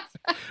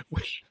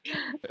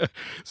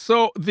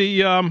 So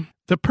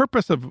the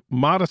purpose of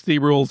modesty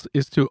rules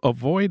is to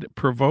avoid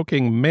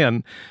provoking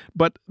men,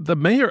 but the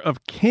mayor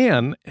of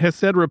Cannes has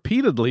said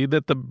repeatedly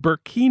that the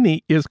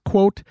burkini is,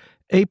 quote,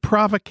 a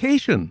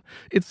provocation.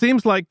 It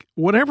seems like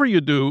whatever you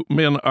do,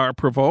 men are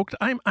provoked.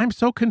 I'm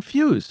so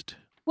confused.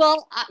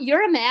 Well,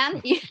 you're a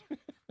man.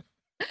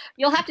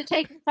 You'll have to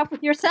take this up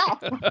with yourself.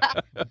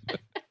 But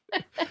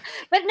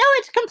no,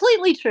 it's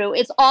completely true.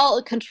 It's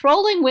all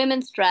controlling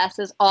women's dress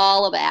is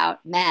all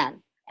about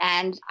men.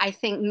 And I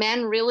think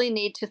men really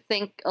need to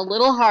think a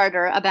little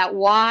harder about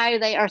why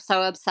they are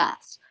so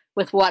obsessed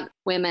with what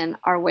women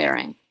are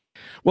wearing.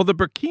 Well, the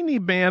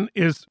burkini ban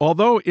is,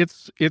 although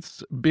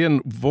it's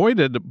been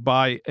voided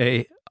by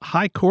a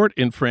high court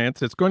in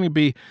France, it's going to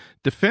be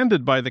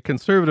defended by the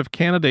conservative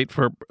candidate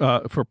for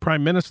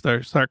Prime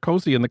Minister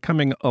Sarkozy in the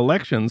coming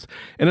elections.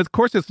 And of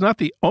course, it's not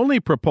the only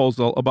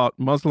proposal about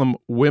Muslim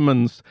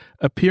women's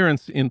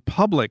appearance in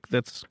public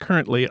that's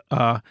currently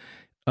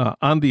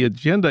on the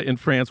agenda in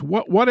France.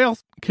 What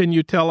else can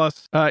you tell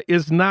us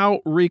is now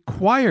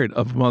required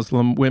of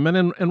Muslim women,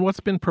 and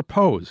what's been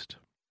proposed?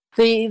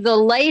 The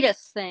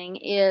latest thing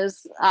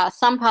is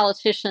some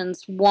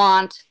politicians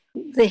want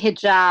the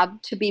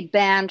hijab to be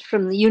banned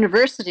from the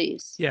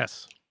universities.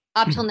 Yes.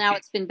 Up till now,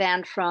 it's been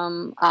banned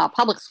from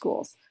public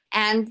schools.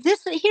 And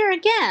this here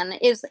again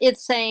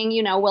it's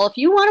saying, well, if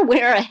you want to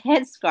wear a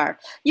headscarf,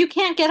 you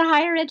can't get a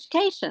higher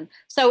education.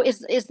 So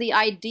is the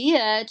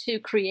idea to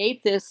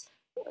create this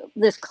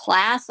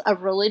class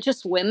of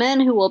religious women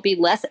who will be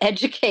less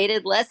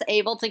educated, less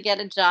able to get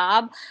a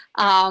job,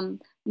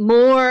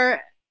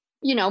 more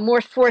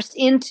forced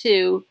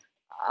into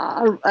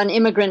an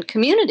immigrant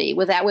community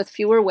with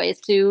fewer ways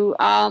to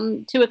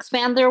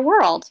expand their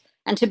world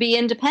and to be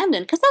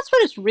independent? Because that's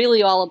what it's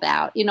really all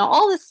about.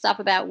 All this stuff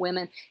about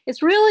women,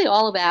 it's really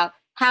all about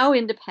how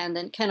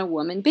independent can a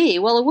woman be?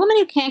 Well, a woman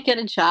who can't get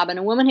a job and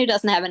a woman who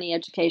doesn't have any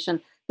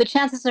education, the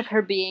chances of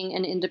her being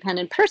an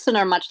independent person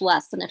are much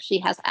less than if she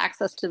has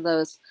access to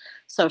those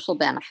social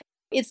benefits.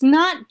 It's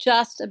not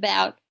just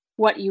about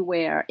what you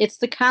wear. It's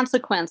the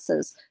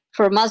consequences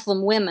for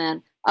Muslim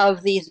women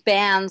of these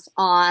bans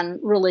on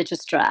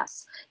religious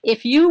dress.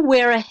 If you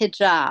wear a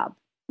hijab,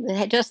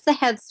 just the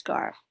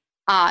headscarf,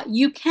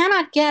 you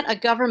cannot get a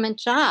government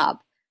job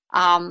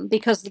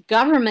because the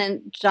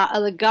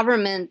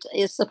government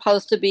is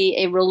supposed to be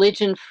a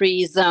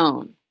religion-free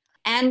zone.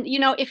 And,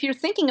 if you're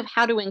thinking of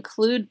how to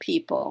include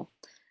people,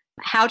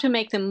 how to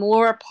make them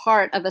more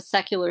part of a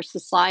secular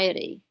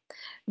society,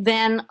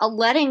 then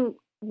letting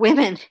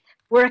women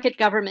work at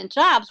government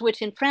jobs,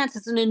 which in France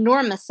is an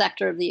enormous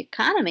sector of the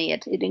economy,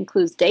 it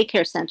includes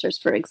daycare centers,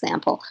 for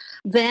example,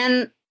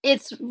 then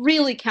it's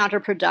really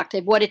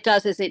counterproductive. What it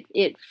does is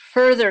it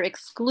further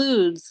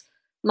excludes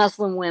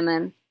Muslim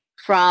women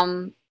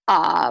from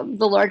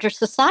the larger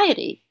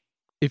society.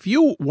 If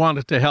you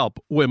wanted to help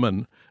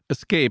women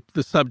escape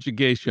the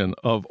subjugation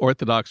of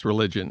Orthodox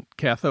religion,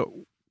 Katha,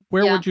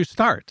 where would you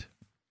start?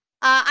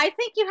 I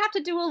think you have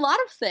to do a lot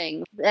of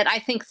things. I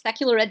think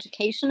secular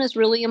education is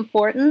really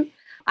important.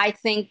 I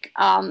think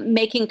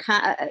making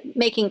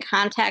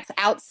contacts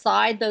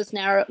outside those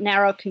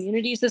narrow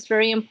communities is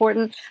very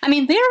important. I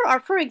mean, there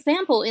are, for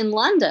example, in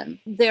London,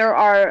 there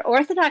are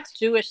Orthodox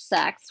Jewish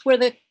sects where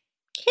the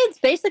kids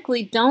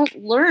basically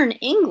don't learn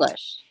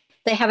English.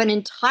 They have an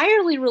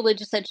entirely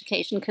religious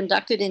education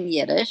conducted in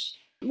Yiddish.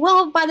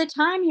 Well, by the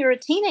time you're a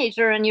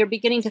teenager and you're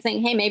beginning to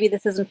think, hey, maybe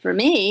this isn't for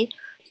me,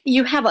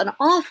 you have an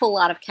awful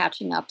lot of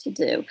catching up to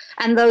do.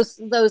 And those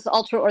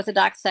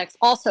ultra-Orthodox sects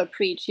also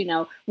preach,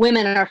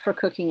 women are for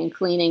cooking and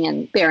cleaning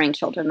and bearing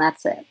children,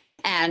 that's it.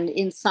 And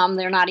in some,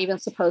 they're not even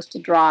supposed to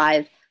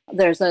drive.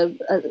 There's a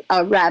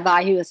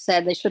rabbi who has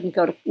said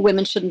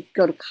women shouldn't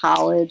go to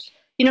college.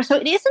 So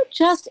it isn't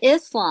just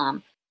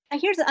Islam.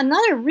 Here's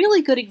another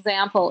really good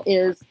example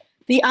is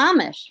the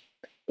Amish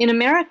in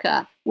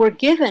America were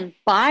given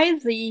by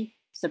the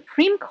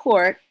Supreme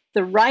Court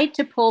the right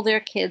to pull their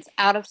kids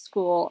out of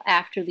school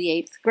after the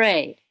 8th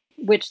grade,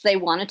 which they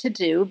wanted to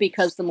do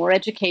because the more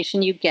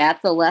education you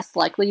get, the less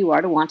likely you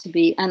are to want to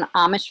be an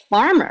Amish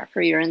farmer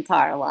for your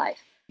entire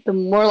life. The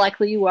more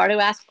likely you are to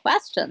ask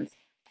questions,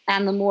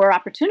 and the more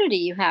opportunity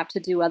you have to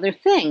do other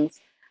things.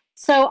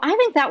 So I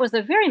think that was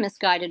a very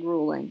misguided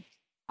ruling.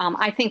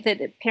 I think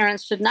that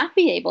parents should not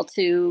be able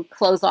to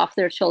close off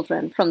their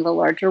children from the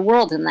larger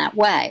world in that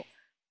way.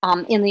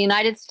 In the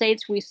United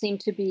States, we seem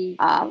to be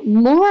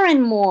more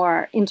and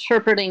more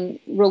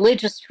interpreting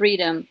religious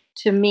freedom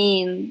to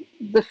mean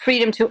the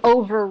freedom to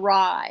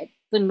override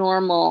the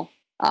normal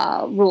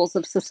rules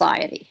of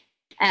society.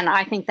 And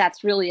I think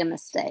that's really a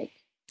mistake.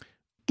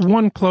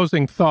 One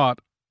closing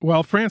thought.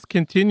 While France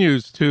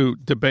continues to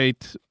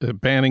debate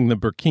banning the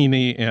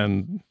burkini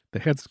and the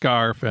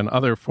headscarf and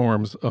other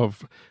forms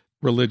of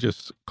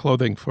religious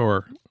clothing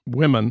for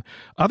women,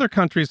 other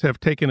countries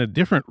have taken a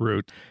different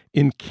route.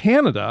 In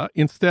Canada,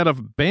 instead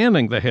of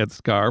banning the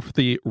headscarf,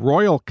 the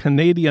Royal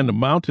Canadian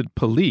Mounted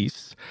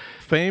Police,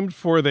 famed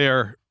for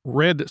their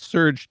red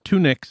serge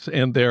tunics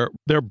and their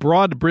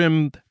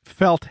broad-brimmed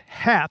felt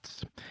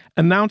hats,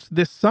 announced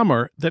this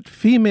summer that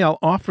female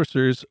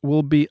officers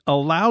will be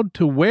allowed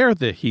to wear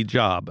the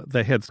hijab,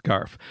 the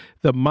headscarf.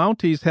 The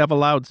Mounties have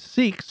allowed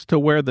Sikhs to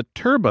wear the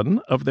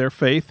turban of their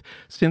faith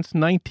since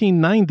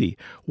 1990.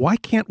 Why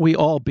can't we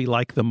all be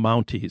like the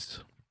Mounties?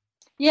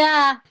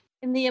 Yeah,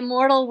 in the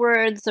immortal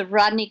words of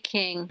Rodney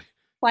King,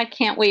 why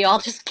can't we all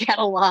just get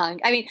along?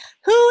 I mean,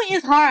 who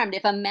is harmed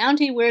if a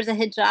Mountie wears a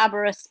hijab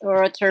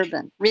or a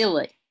turban?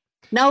 Really?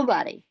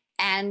 Nobody.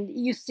 And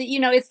you see,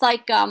 it's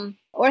like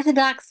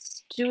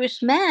Orthodox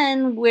Jewish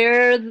men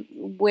wear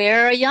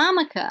a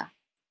yarmulke.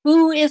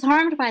 Who is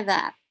harmed by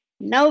that?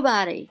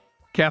 Nobody.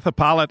 Katha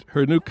Pollitt,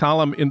 her new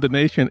column in The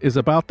Nation is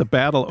about the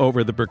battle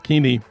over the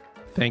burkini.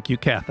 Thank you,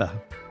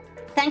 Katha.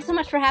 Thanks so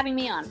much for having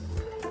me on.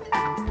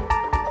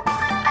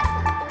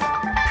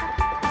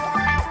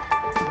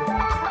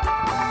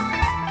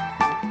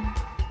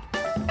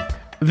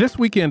 This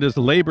weekend is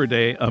Labor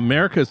Day,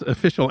 America's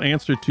official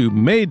answer to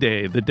May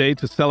Day, the day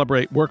to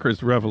celebrate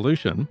workers'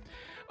 revolution.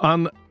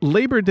 On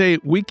Labor Day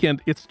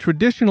weekend, it's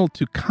traditional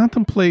to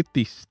contemplate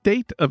the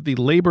state of the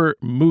labor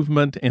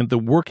movement and the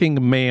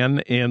working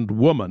man and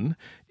woman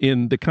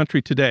in the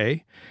country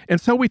today.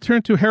 And so we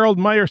turn to Harold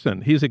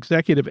Meyerson. He's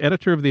executive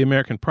editor of the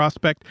American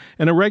Prospect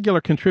and a regular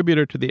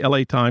contributor to the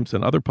LA Times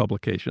and other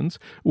publications.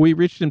 We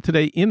reached him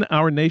today in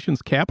our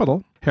nation's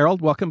capital.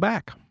 Harold, welcome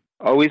back.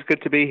 Always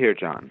good to be here,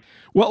 John.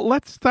 Well,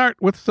 let's start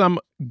with some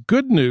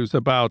good news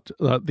about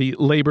the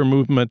labor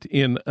movement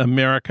in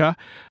America.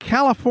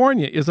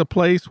 California is a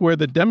place where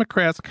the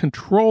Democrats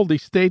control the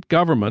state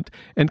government,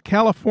 and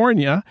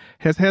California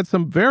has had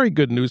some very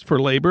good news for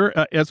labor.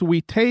 As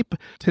we tape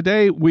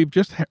today, we've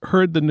just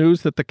heard the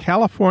news that the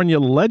California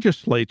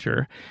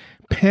legislature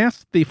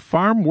passed the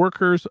Farm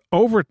Workers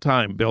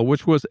Overtime Bill,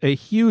 which was a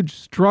huge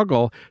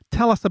struggle.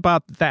 Tell us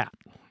about that.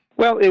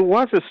 Well, it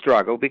was a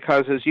struggle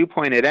because, as you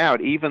pointed out,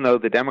 even though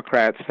the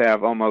Democrats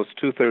have almost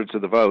two-thirds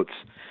of the votes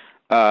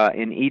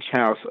in each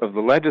house of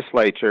the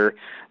legislature,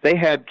 they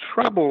had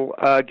trouble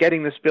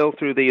getting this bill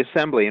through the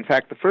Assembly. In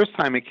fact, the first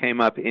time it came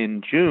up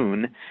in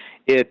June,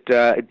 it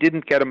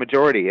didn't get a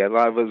majority. It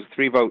was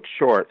 3 votes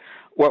short.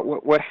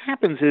 What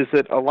happens is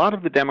that a lot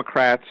of the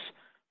Democrats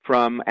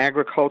from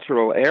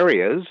agricultural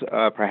areas,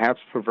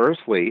 perhaps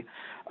perversely,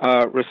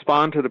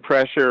 respond to the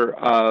pressure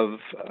of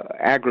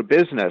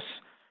agribusiness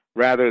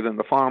rather than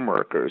the farm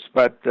workers.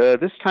 But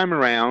this time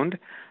around,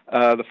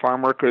 the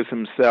farm workers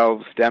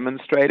themselves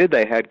demonstrated.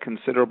 They had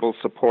considerable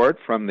support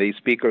from the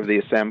Speaker of the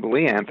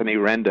Assembly, Anthony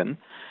Rendon.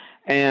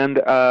 And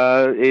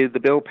the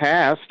bill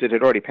passed. It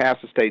had already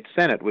passed the state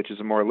Senate, which is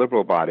a more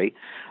liberal body.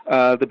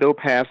 The bill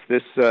passed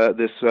this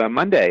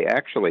Monday,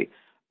 actually,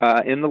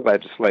 in the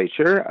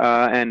legislature,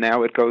 and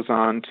now it goes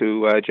on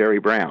to Jerry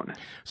Brown.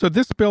 So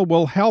this bill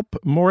will help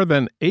more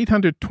than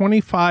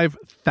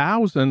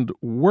 825,000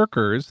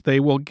 workers. They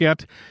will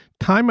get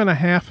time and a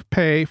half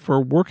pay for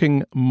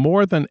working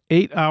more than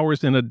 8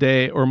 hours in a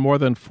day or more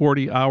than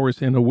 40 hours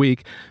in a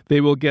week.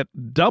 They will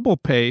get double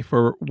pay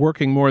for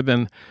working more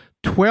than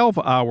 12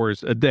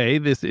 hours a day.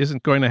 This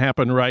isn't going to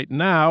happen right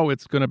now.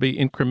 It's going to be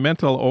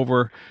incremental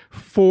over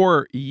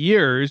 4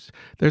 years.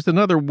 There's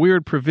another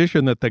weird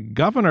provision that the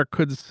governor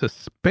could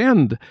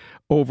suspend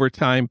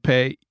overtime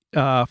pay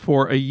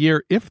for a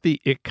year if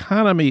the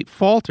economy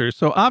falters.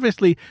 So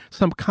obviously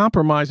some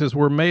compromises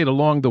were made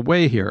along the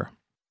way here.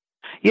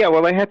 Yeah,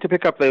 well, they had to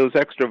pick up those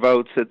extra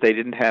votes that they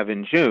didn't have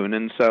in June,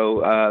 and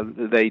so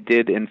they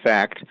did, in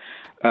fact,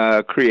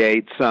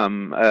 create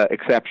some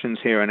exceptions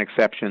here and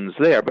exceptions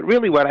there. But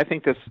really what I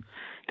think this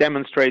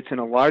demonstrates in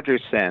a larger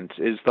sense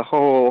is the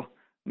whole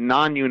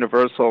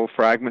non-universal,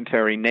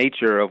 fragmentary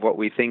nature of what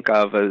we think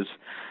of as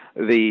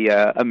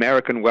the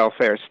American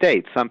welfare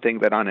state, something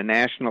that on a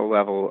national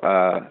level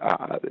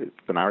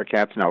Bernard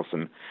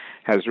Katznelson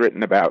has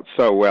written about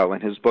so well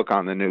in his book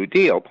on the New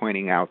Deal,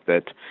 pointing out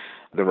that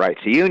the right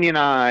to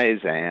unionize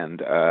and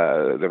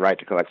the right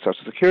to collect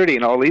Social Security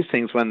and all these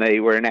things, when they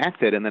were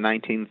enacted in the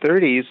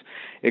 1930s,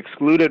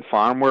 excluded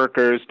farm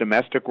workers,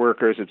 domestic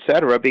workers,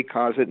 etc.,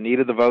 because it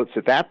needed the votes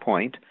at that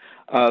point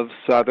of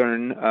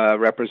Southern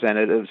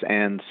representatives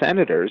and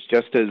senators,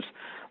 just as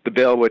the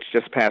bill which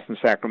just passed in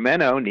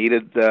Sacramento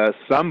needed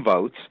some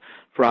votes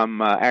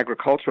from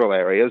agricultural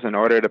areas in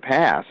order to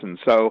pass. And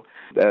so,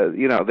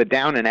 the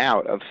down and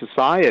out of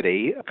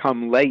society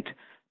come late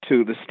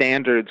to the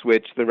standards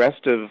which the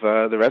rest of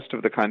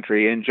the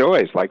country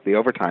enjoys, like the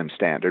overtime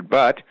standard.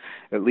 But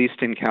at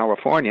least in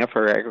California,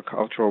 for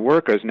agricultural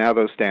workers, now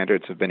those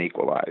standards have been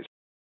equalized.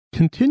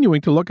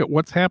 Continuing to look at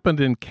what's happened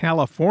in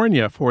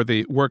California for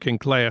the working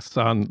class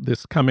on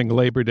this coming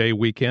Labor Day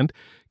weekend,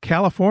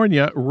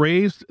 California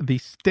raised the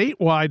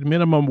statewide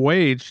minimum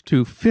wage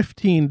to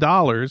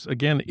 $15,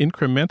 again,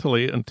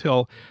 incrementally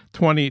until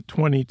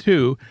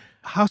 2022.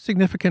 How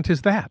significant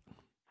is that?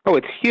 Oh,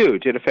 it's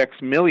huge. It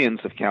affects millions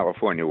of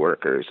California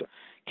workers.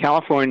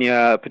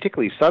 California,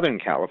 particularly Southern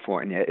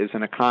California, is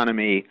an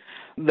economy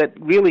that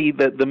really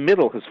the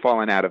middle has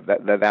fallen out of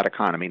that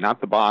economy,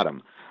 not the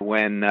bottom.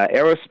 When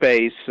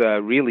aerospace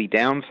really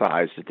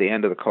downsized at the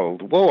end of the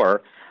Cold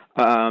War,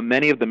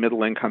 many of the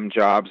middle-income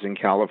jobs in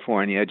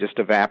California just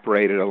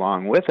evaporated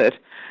along with it.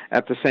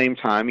 At the same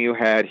time, you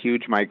had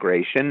huge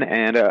migration,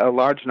 and a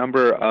large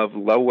number of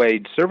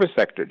low-wage service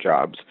sector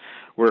jobs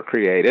were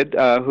created,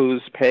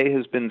 whose pay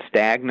has been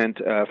stagnant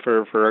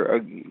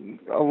for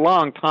a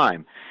long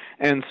time.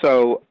 And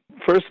so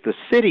first the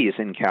cities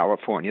in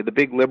California, the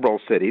big liberal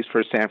cities,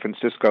 first San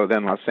Francisco,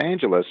 then Los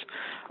Angeles,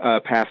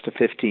 passed a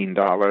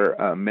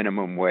 $15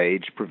 minimum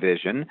wage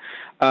provision.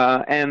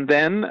 And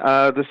then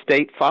the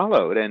state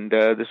followed. And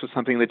this was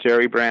something that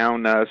Jerry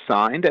Brown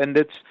signed. And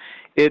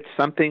it's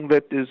something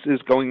that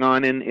is going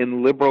on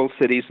in liberal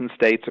cities and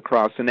states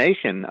across the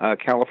nation.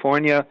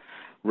 California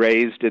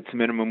raised its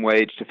minimum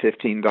wage to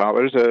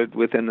 $15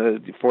 within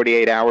the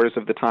 48 hours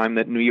of the time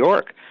that New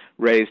York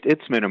raised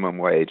its minimum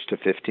wage to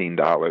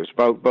 $15,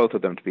 both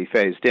of them to be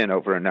phased in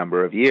over a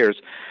number of years.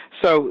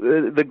 So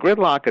the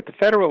gridlock at the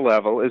federal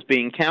level is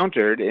being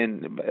countered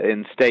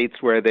in states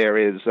where there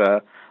is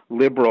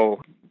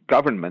liberal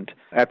government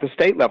at the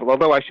state level.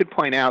 Although I should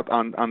point out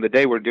on the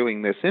day we're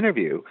doing this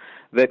interview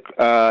that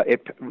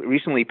it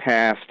recently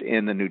passed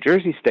in the New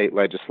Jersey state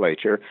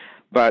legislature,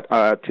 but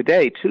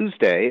today,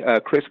 Tuesday,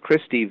 Chris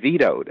Christie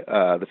vetoed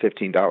the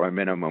 $15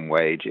 minimum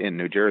wage in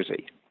New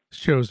Jersey.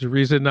 Shows a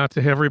reason not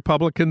to have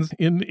Republicans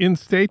in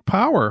state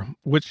power,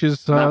 which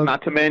is...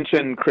 Not to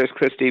mention Chris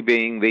Christie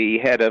being the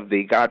head of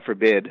the, God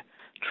forbid,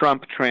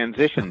 Trump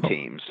transition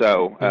team.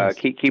 So yes.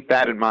 keep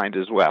that in mind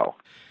as well.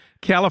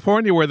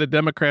 California, where the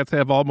Democrats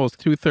have almost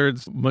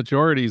two-thirds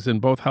majorities in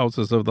both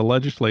houses of the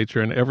legislature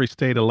in every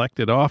state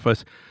elected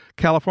office,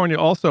 California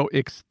also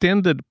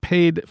extended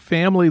paid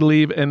family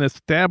leave and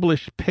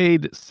established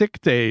paid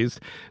sick days.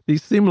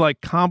 These seem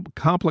like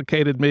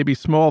complicated, maybe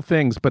small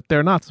things, but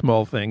they're not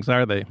small things,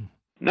 are they?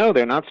 No,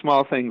 they're not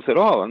small things at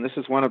all. And this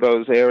is one of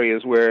those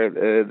areas where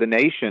the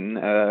nation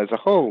as a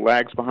whole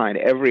lags behind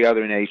every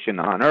other nation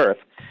on Earth,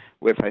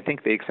 with, I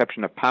think, the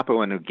exception of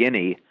Papua New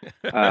Guinea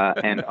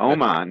and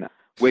Oman,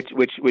 which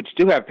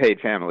do have paid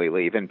family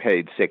leave and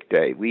paid sick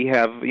day. We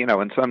have,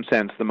 in some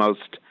sense, the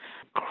most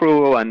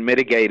cruel,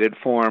 unmitigated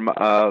form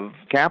of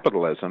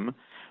capitalism,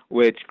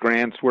 which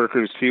grants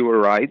workers fewer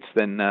rights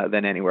than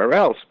anywhere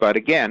else. But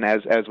again,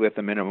 as with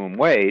the minimum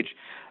wage,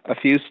 a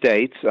few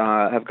states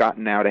have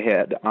gotten out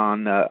ahead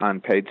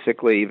on paid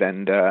sick leave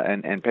and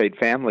paid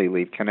family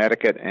leave.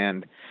 Connecticut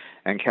and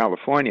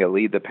California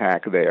lead the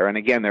pack there. And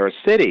again, there are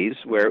cities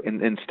where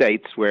in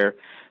states where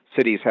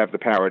cities have the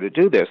power to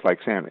do this, like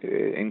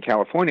in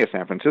California,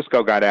 San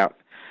Francisco got out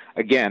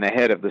again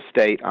ahead of the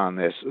state on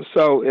this.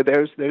 So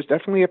there's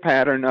definitely a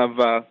pattern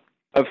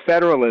of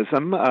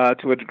federalism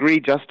to a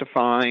degree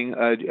justifying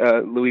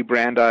Louis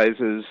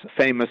Brandeis's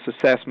famous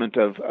assessment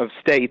of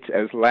states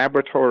as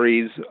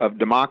laboratories of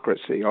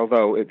democracy.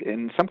 Although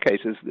in some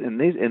cases in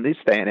this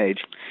day and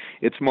age,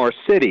 it's more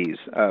cities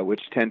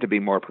which tend to be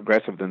more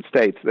progressive than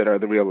states that are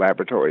the real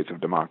laboratories of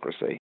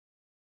democracy.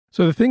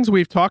 So the things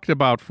we've talked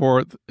about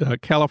for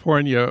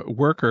California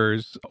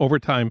workers,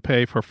 overtime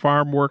pay for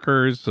farm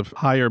workers,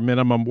 higher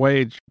minimum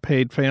wage,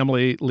 paid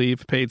family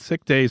leave, paid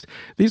sick days,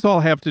 these all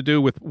have to do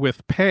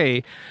with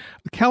pay.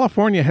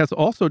 California has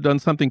also done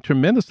something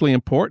tremendously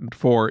important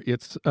for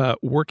its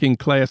working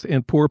class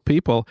and poor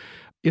people.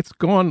 It's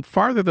gone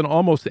farther than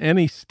almost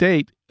any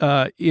state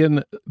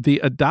in the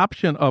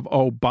adoption of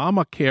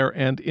Obamacare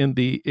and in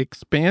the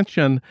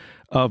expansion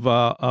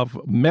of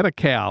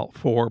Medi-Cal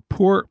for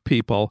poor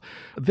people.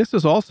 This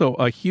is also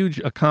a huge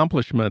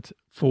accomplishment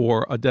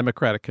for a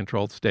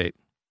Democratic-controlled state.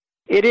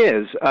 It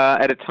is,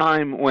 at a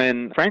time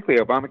when, frankly,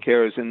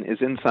 Obamacare is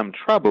in some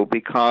trouble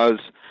because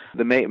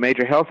the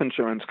major health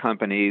insurance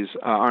companies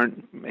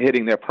aren't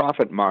hitting their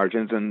profit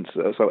margins, and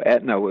so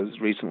Aetna was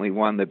recently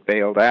one that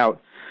bailed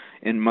out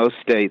in most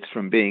states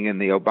from being in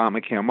the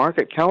Obamacare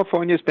market.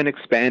 California's been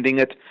expanding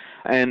it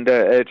and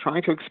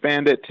trying to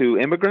expand it to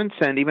immigrants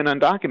and even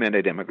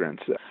undocumented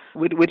immigrants,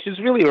 which is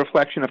really a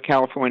reflection of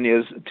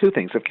California's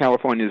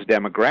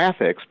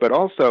demographics, but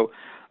also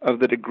of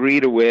the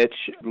degree to which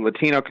the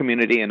Latino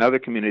community and other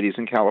communities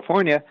in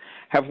California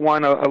have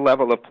won a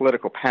level of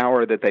political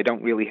power that they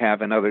don't really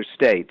have in other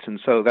states. And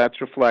so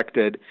that's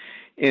reflected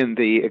in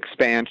the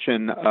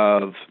expansion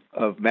of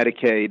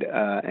Medicaid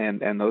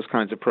and those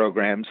kinds of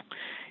programs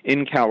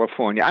in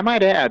California. I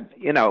might add,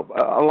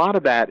 a lot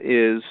of that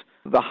is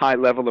the high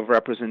level of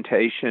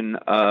representation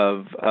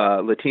of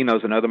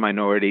Latinos and other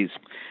minorities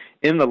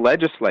in the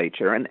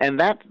legislature, and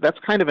that's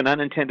kind of an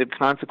unintended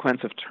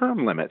consequence of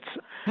term limits.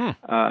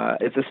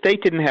 If the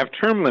state didn't have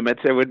term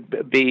limits, there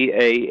would be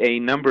a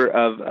number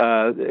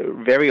of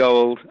very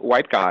old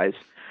white guys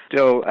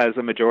still as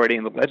a majority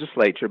in the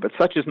legislature, but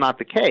such is not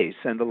the case,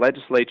 and the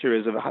legislature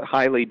is a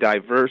highly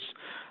diverse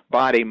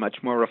body, much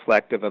more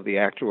reflective of the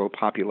actual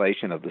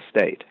population of the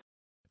state.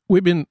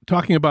 We've been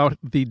talking about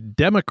the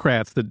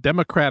Democrats, the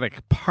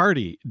Democratic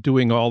Party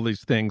doing all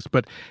these things,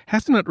 but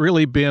hasn't it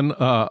really been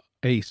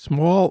a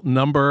small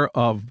number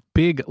of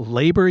big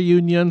labor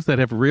unions that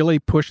have really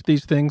pushed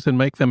these things and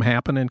make them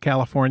happen in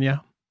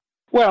California?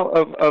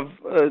 Well,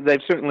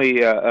 they've certainly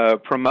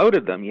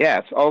promoted them,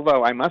 yes.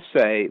 Although I must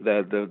say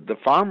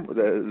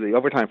the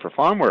overtime for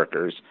farm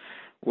workers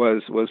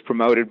was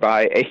promoted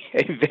by a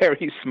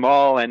very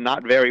small and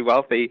not very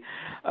wealthy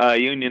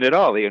union at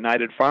all, the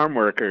United Farm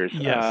Workers,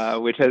 yes.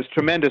 Which has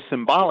tremendous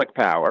symbolic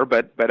power,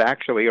 but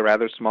actually a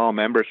rather small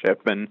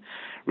membership and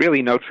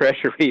really no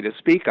treasury to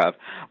speak of.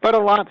 But a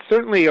lot of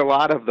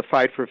the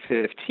Fight for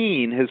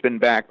 15 has been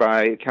backed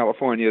by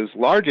California's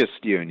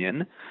largest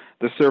union,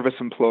 the Service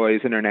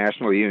Employees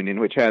International Union,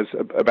 which has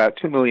about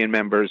 2 million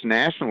members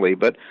nationally,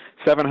 but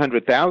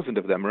 700,000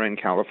 of them are in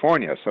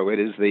California. So it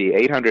is the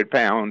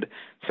 800-pound,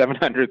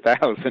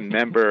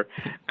 700,000-member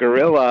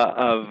gorilla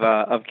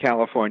of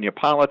California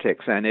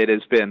politics, and it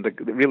has been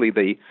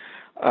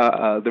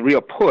the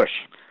real push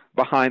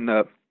behind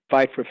the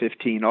Fight for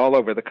 15 all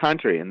over the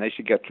country, and they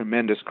should get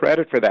tremendous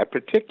credit for that,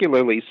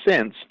 particularly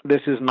since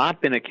this has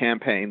not been a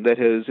campaign that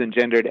has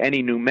engendered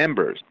any new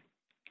members,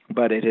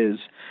 but it has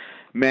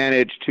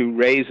managed to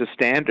raise the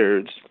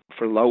standards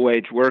for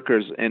low-wage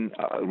workers in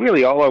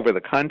really all over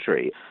the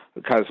country,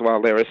 because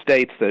while there are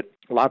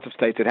lots of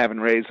states that haven't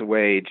raised the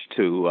wage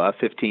to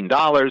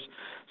 $15,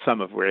 some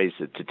have raised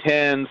it to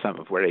 $10, some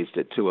have raised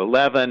it to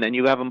 $11, and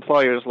you have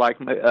employers like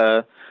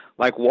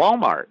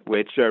Walmart,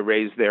 which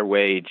raised their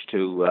wage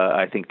to,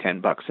 I think,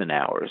 $10 an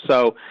hour.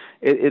 So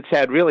it's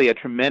had really a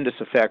tremendous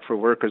effect for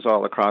workers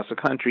all across the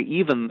country,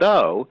 even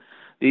though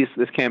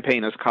this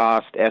campaign has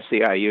cost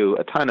SEIU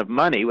a ton of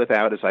money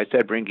without, as I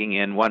said, bringing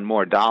in one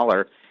more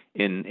dollar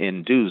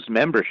in dues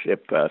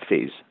membership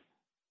fees.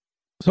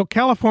 So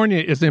California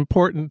is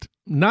important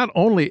not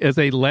only as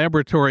a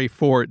laboratory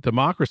for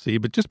democracy,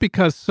 but just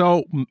because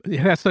it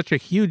has such a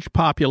huge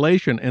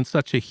population and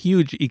such a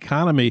huge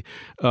economy.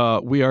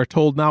 We are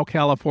told now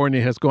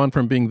California has gone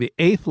from being the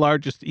 8th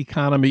largest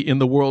economy in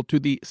the world to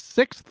the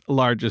 6th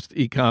largest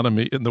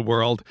economy in the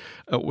world.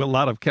 A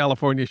lot of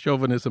California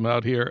chauvinism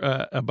out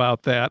here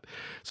about that.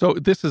 So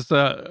this is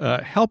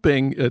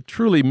helping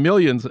truly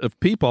millions of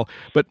people.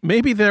 But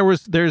maybe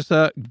there's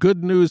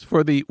good news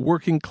for the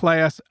working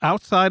class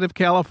outside of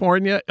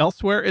California,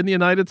 elsewhere in the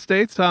United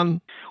States on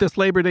this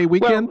Labor Day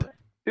weekend? Well,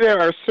 there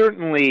are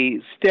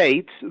certainly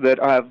states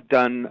that have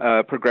done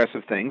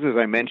progressive things. As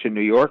I mentioned,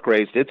 New York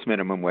raised its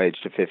minimum wage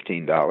to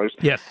 $15.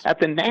 Yes. At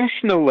the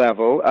national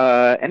level,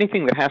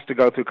 anything that has to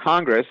go through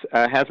Congress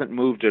hasn't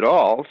moved at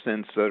all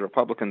since the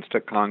Republicans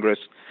took Congress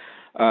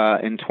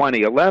in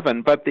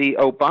 2011. But the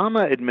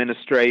Obama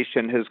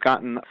administration has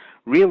gotten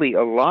really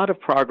a lot of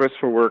progress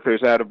for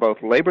workers out of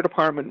both Labor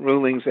Department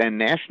rulings and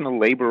National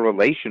Labor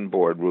Relations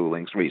Board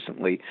rulings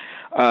recently.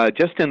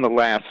 Just in the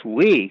last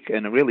week,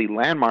 in a really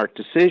landmark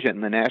decision,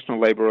 the National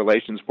Labor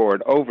Relations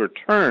Board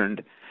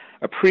overturned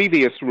a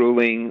previous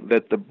ruling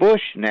that the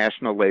Bush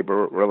National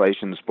Labor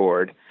Relations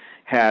Board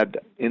had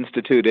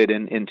instituted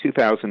in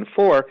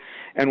 2004.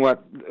 And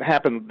what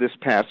happened this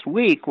past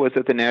week was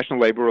that the National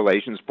Labor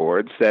Relations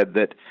Board said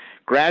that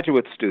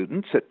graduate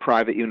students at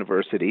private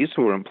universities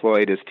who are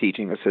employed as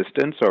teaching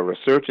assistants or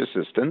research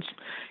assistants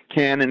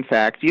can, in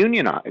fact,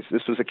 unionize.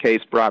 This was a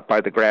case brought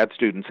by the grad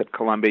students at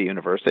Columbia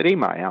University,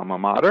 my alma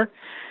mater,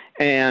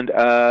 and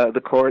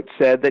the court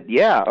said that,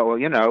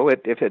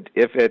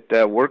 if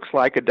it works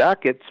like a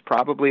duck, it's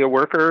probably a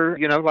worker,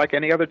 like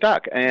any other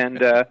duck. And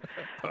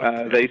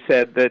they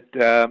said that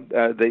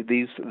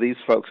these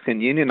folks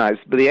can unionize.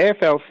 But the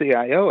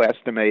AFL-CIO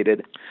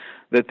estimated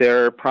that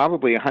there are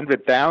probably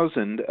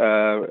 100,000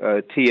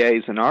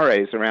 TAs and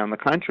RAs around the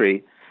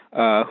country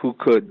who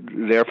could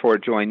therefore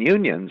join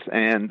unions.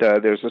 And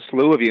there's a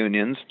slew of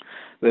unions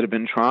that have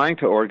been trying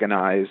to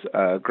organize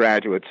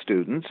graduate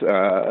students.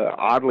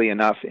 Oddly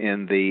enough,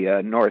 in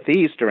the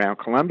Northeast around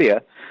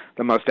Columbia,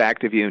 the most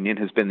active union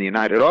has been the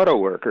United Auto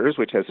Workers,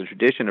 which has a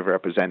tradition of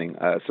representing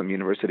some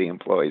university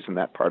employees in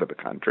that part of the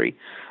country.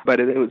 But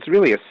it was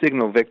really a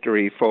signal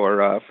victory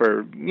for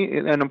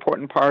an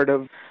important part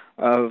of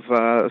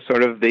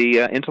sort of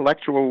the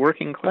intellectual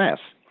working class.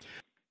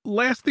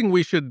 Last thing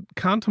we should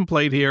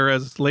contemplate here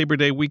as Labor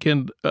Day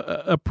weekend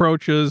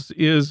approaches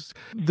is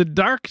the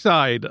dark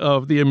side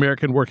of the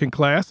American working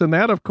class, and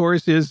that, of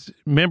course, is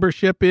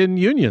membership in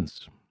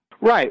unions.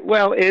 Right.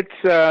 Well, it's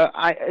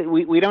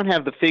we don't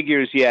have the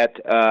figures yet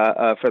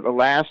for the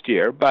last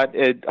year, but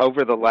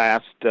over the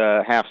last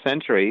half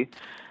century,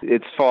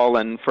 it's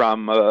fallen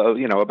from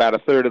about a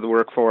third of the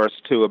workforce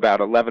to about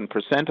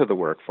 11% of the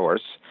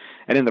workforce,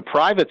 and in the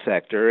private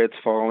sector, it's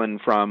fallen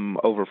from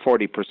over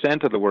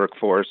 40% of the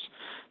workforce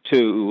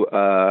to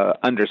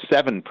under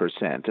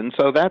 7%. And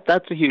so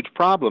that's a huge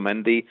problem.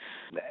 And the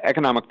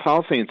Economic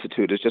Policy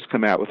Institute has just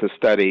come out with a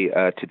study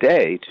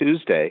today,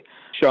 Tuesday,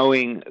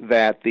 showing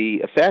that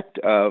the effect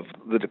of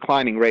the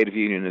declining rate of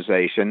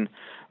unionization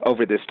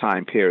over this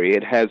time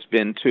period has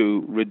been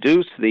to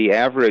reduce the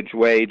average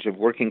wage of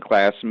working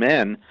class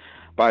men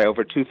by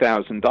over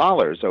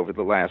 $2,000 over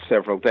the last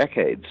several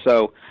decades.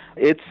 So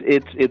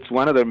it's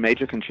one of the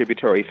major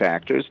contributory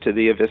factors to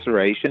the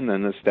evisceration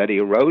and the steady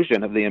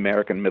erosion of the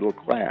American middle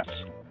class.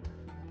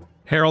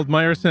 Harold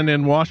Meyerson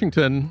in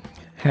Washington.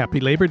 Happy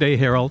Labor Day,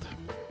 Harold.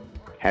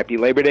 Happy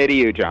Labor Day to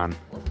you, John.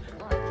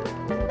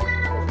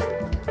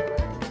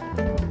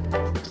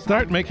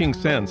 Start Making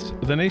Sense,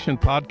 the Nation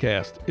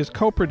podcast, is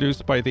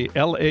co-produced by the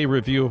LA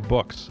Review of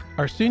Books.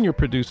 Our senior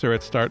producer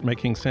at Start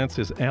Making Sense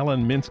is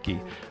Alan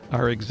Minsky.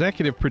 Our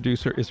executive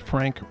producer is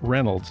Frank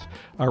Reynolds.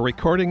 Our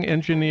recording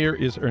engineer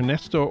is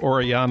Ernesto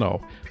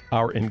Orellano.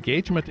 Our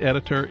engagement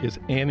editor is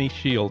Annie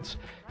Shields.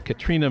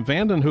 Katrina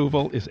vanden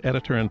Heuvel is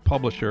editor and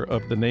publisher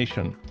of The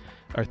Nation.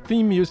 Our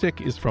theme music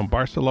is from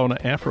Barcelona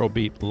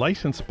Afrobeat,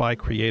 licensed by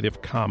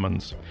Creative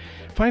Commons.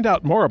 Find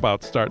out more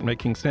about Start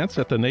Making Sense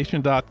at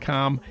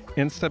thenation.com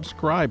and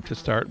subscribe to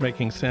Start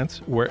Making Sense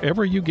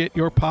wherever you get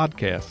your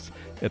podcasts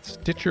at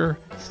Stitcher,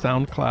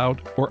 SoundCloud,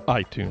 or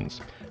iTunes.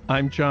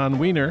 I'm John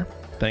Wiener.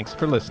 Thanks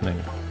for listening.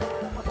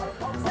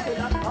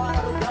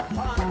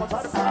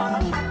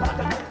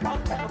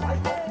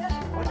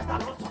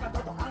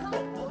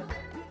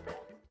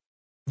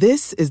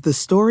 This is the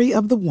story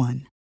of the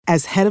one.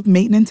 As head of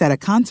maintenance at a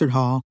concert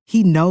hall,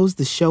 he knows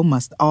the show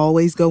must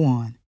always go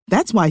on.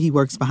 That's why he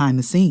works behind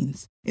the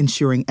scenes,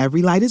 ensuring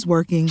every light is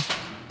working,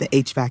 the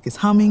HVAC is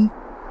humming,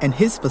 and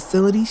his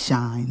facility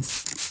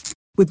shines.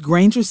 With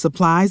Grainger's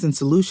supplies and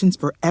solutions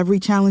for every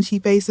challenge he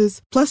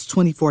faces, plus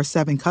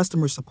 24/7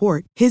 customer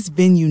support, his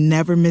venue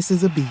never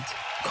misses a beat.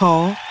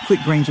 Call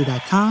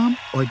quickgrainger.com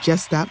or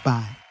just stop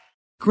by.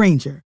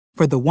 Grainger,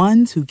 for the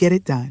ones who get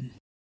it done.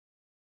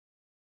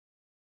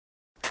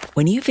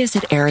 When you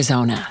visit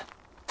Arizona,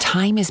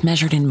 time is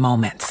measured in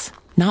moments,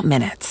 not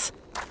minutes.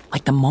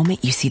 Like the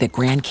moment you see the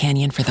Grand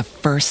Canyon for the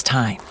first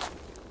time.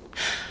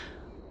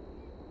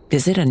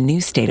 Visit a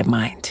new state of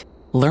mind.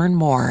 Learn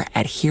more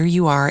at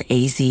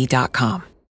hereyouareaz.com.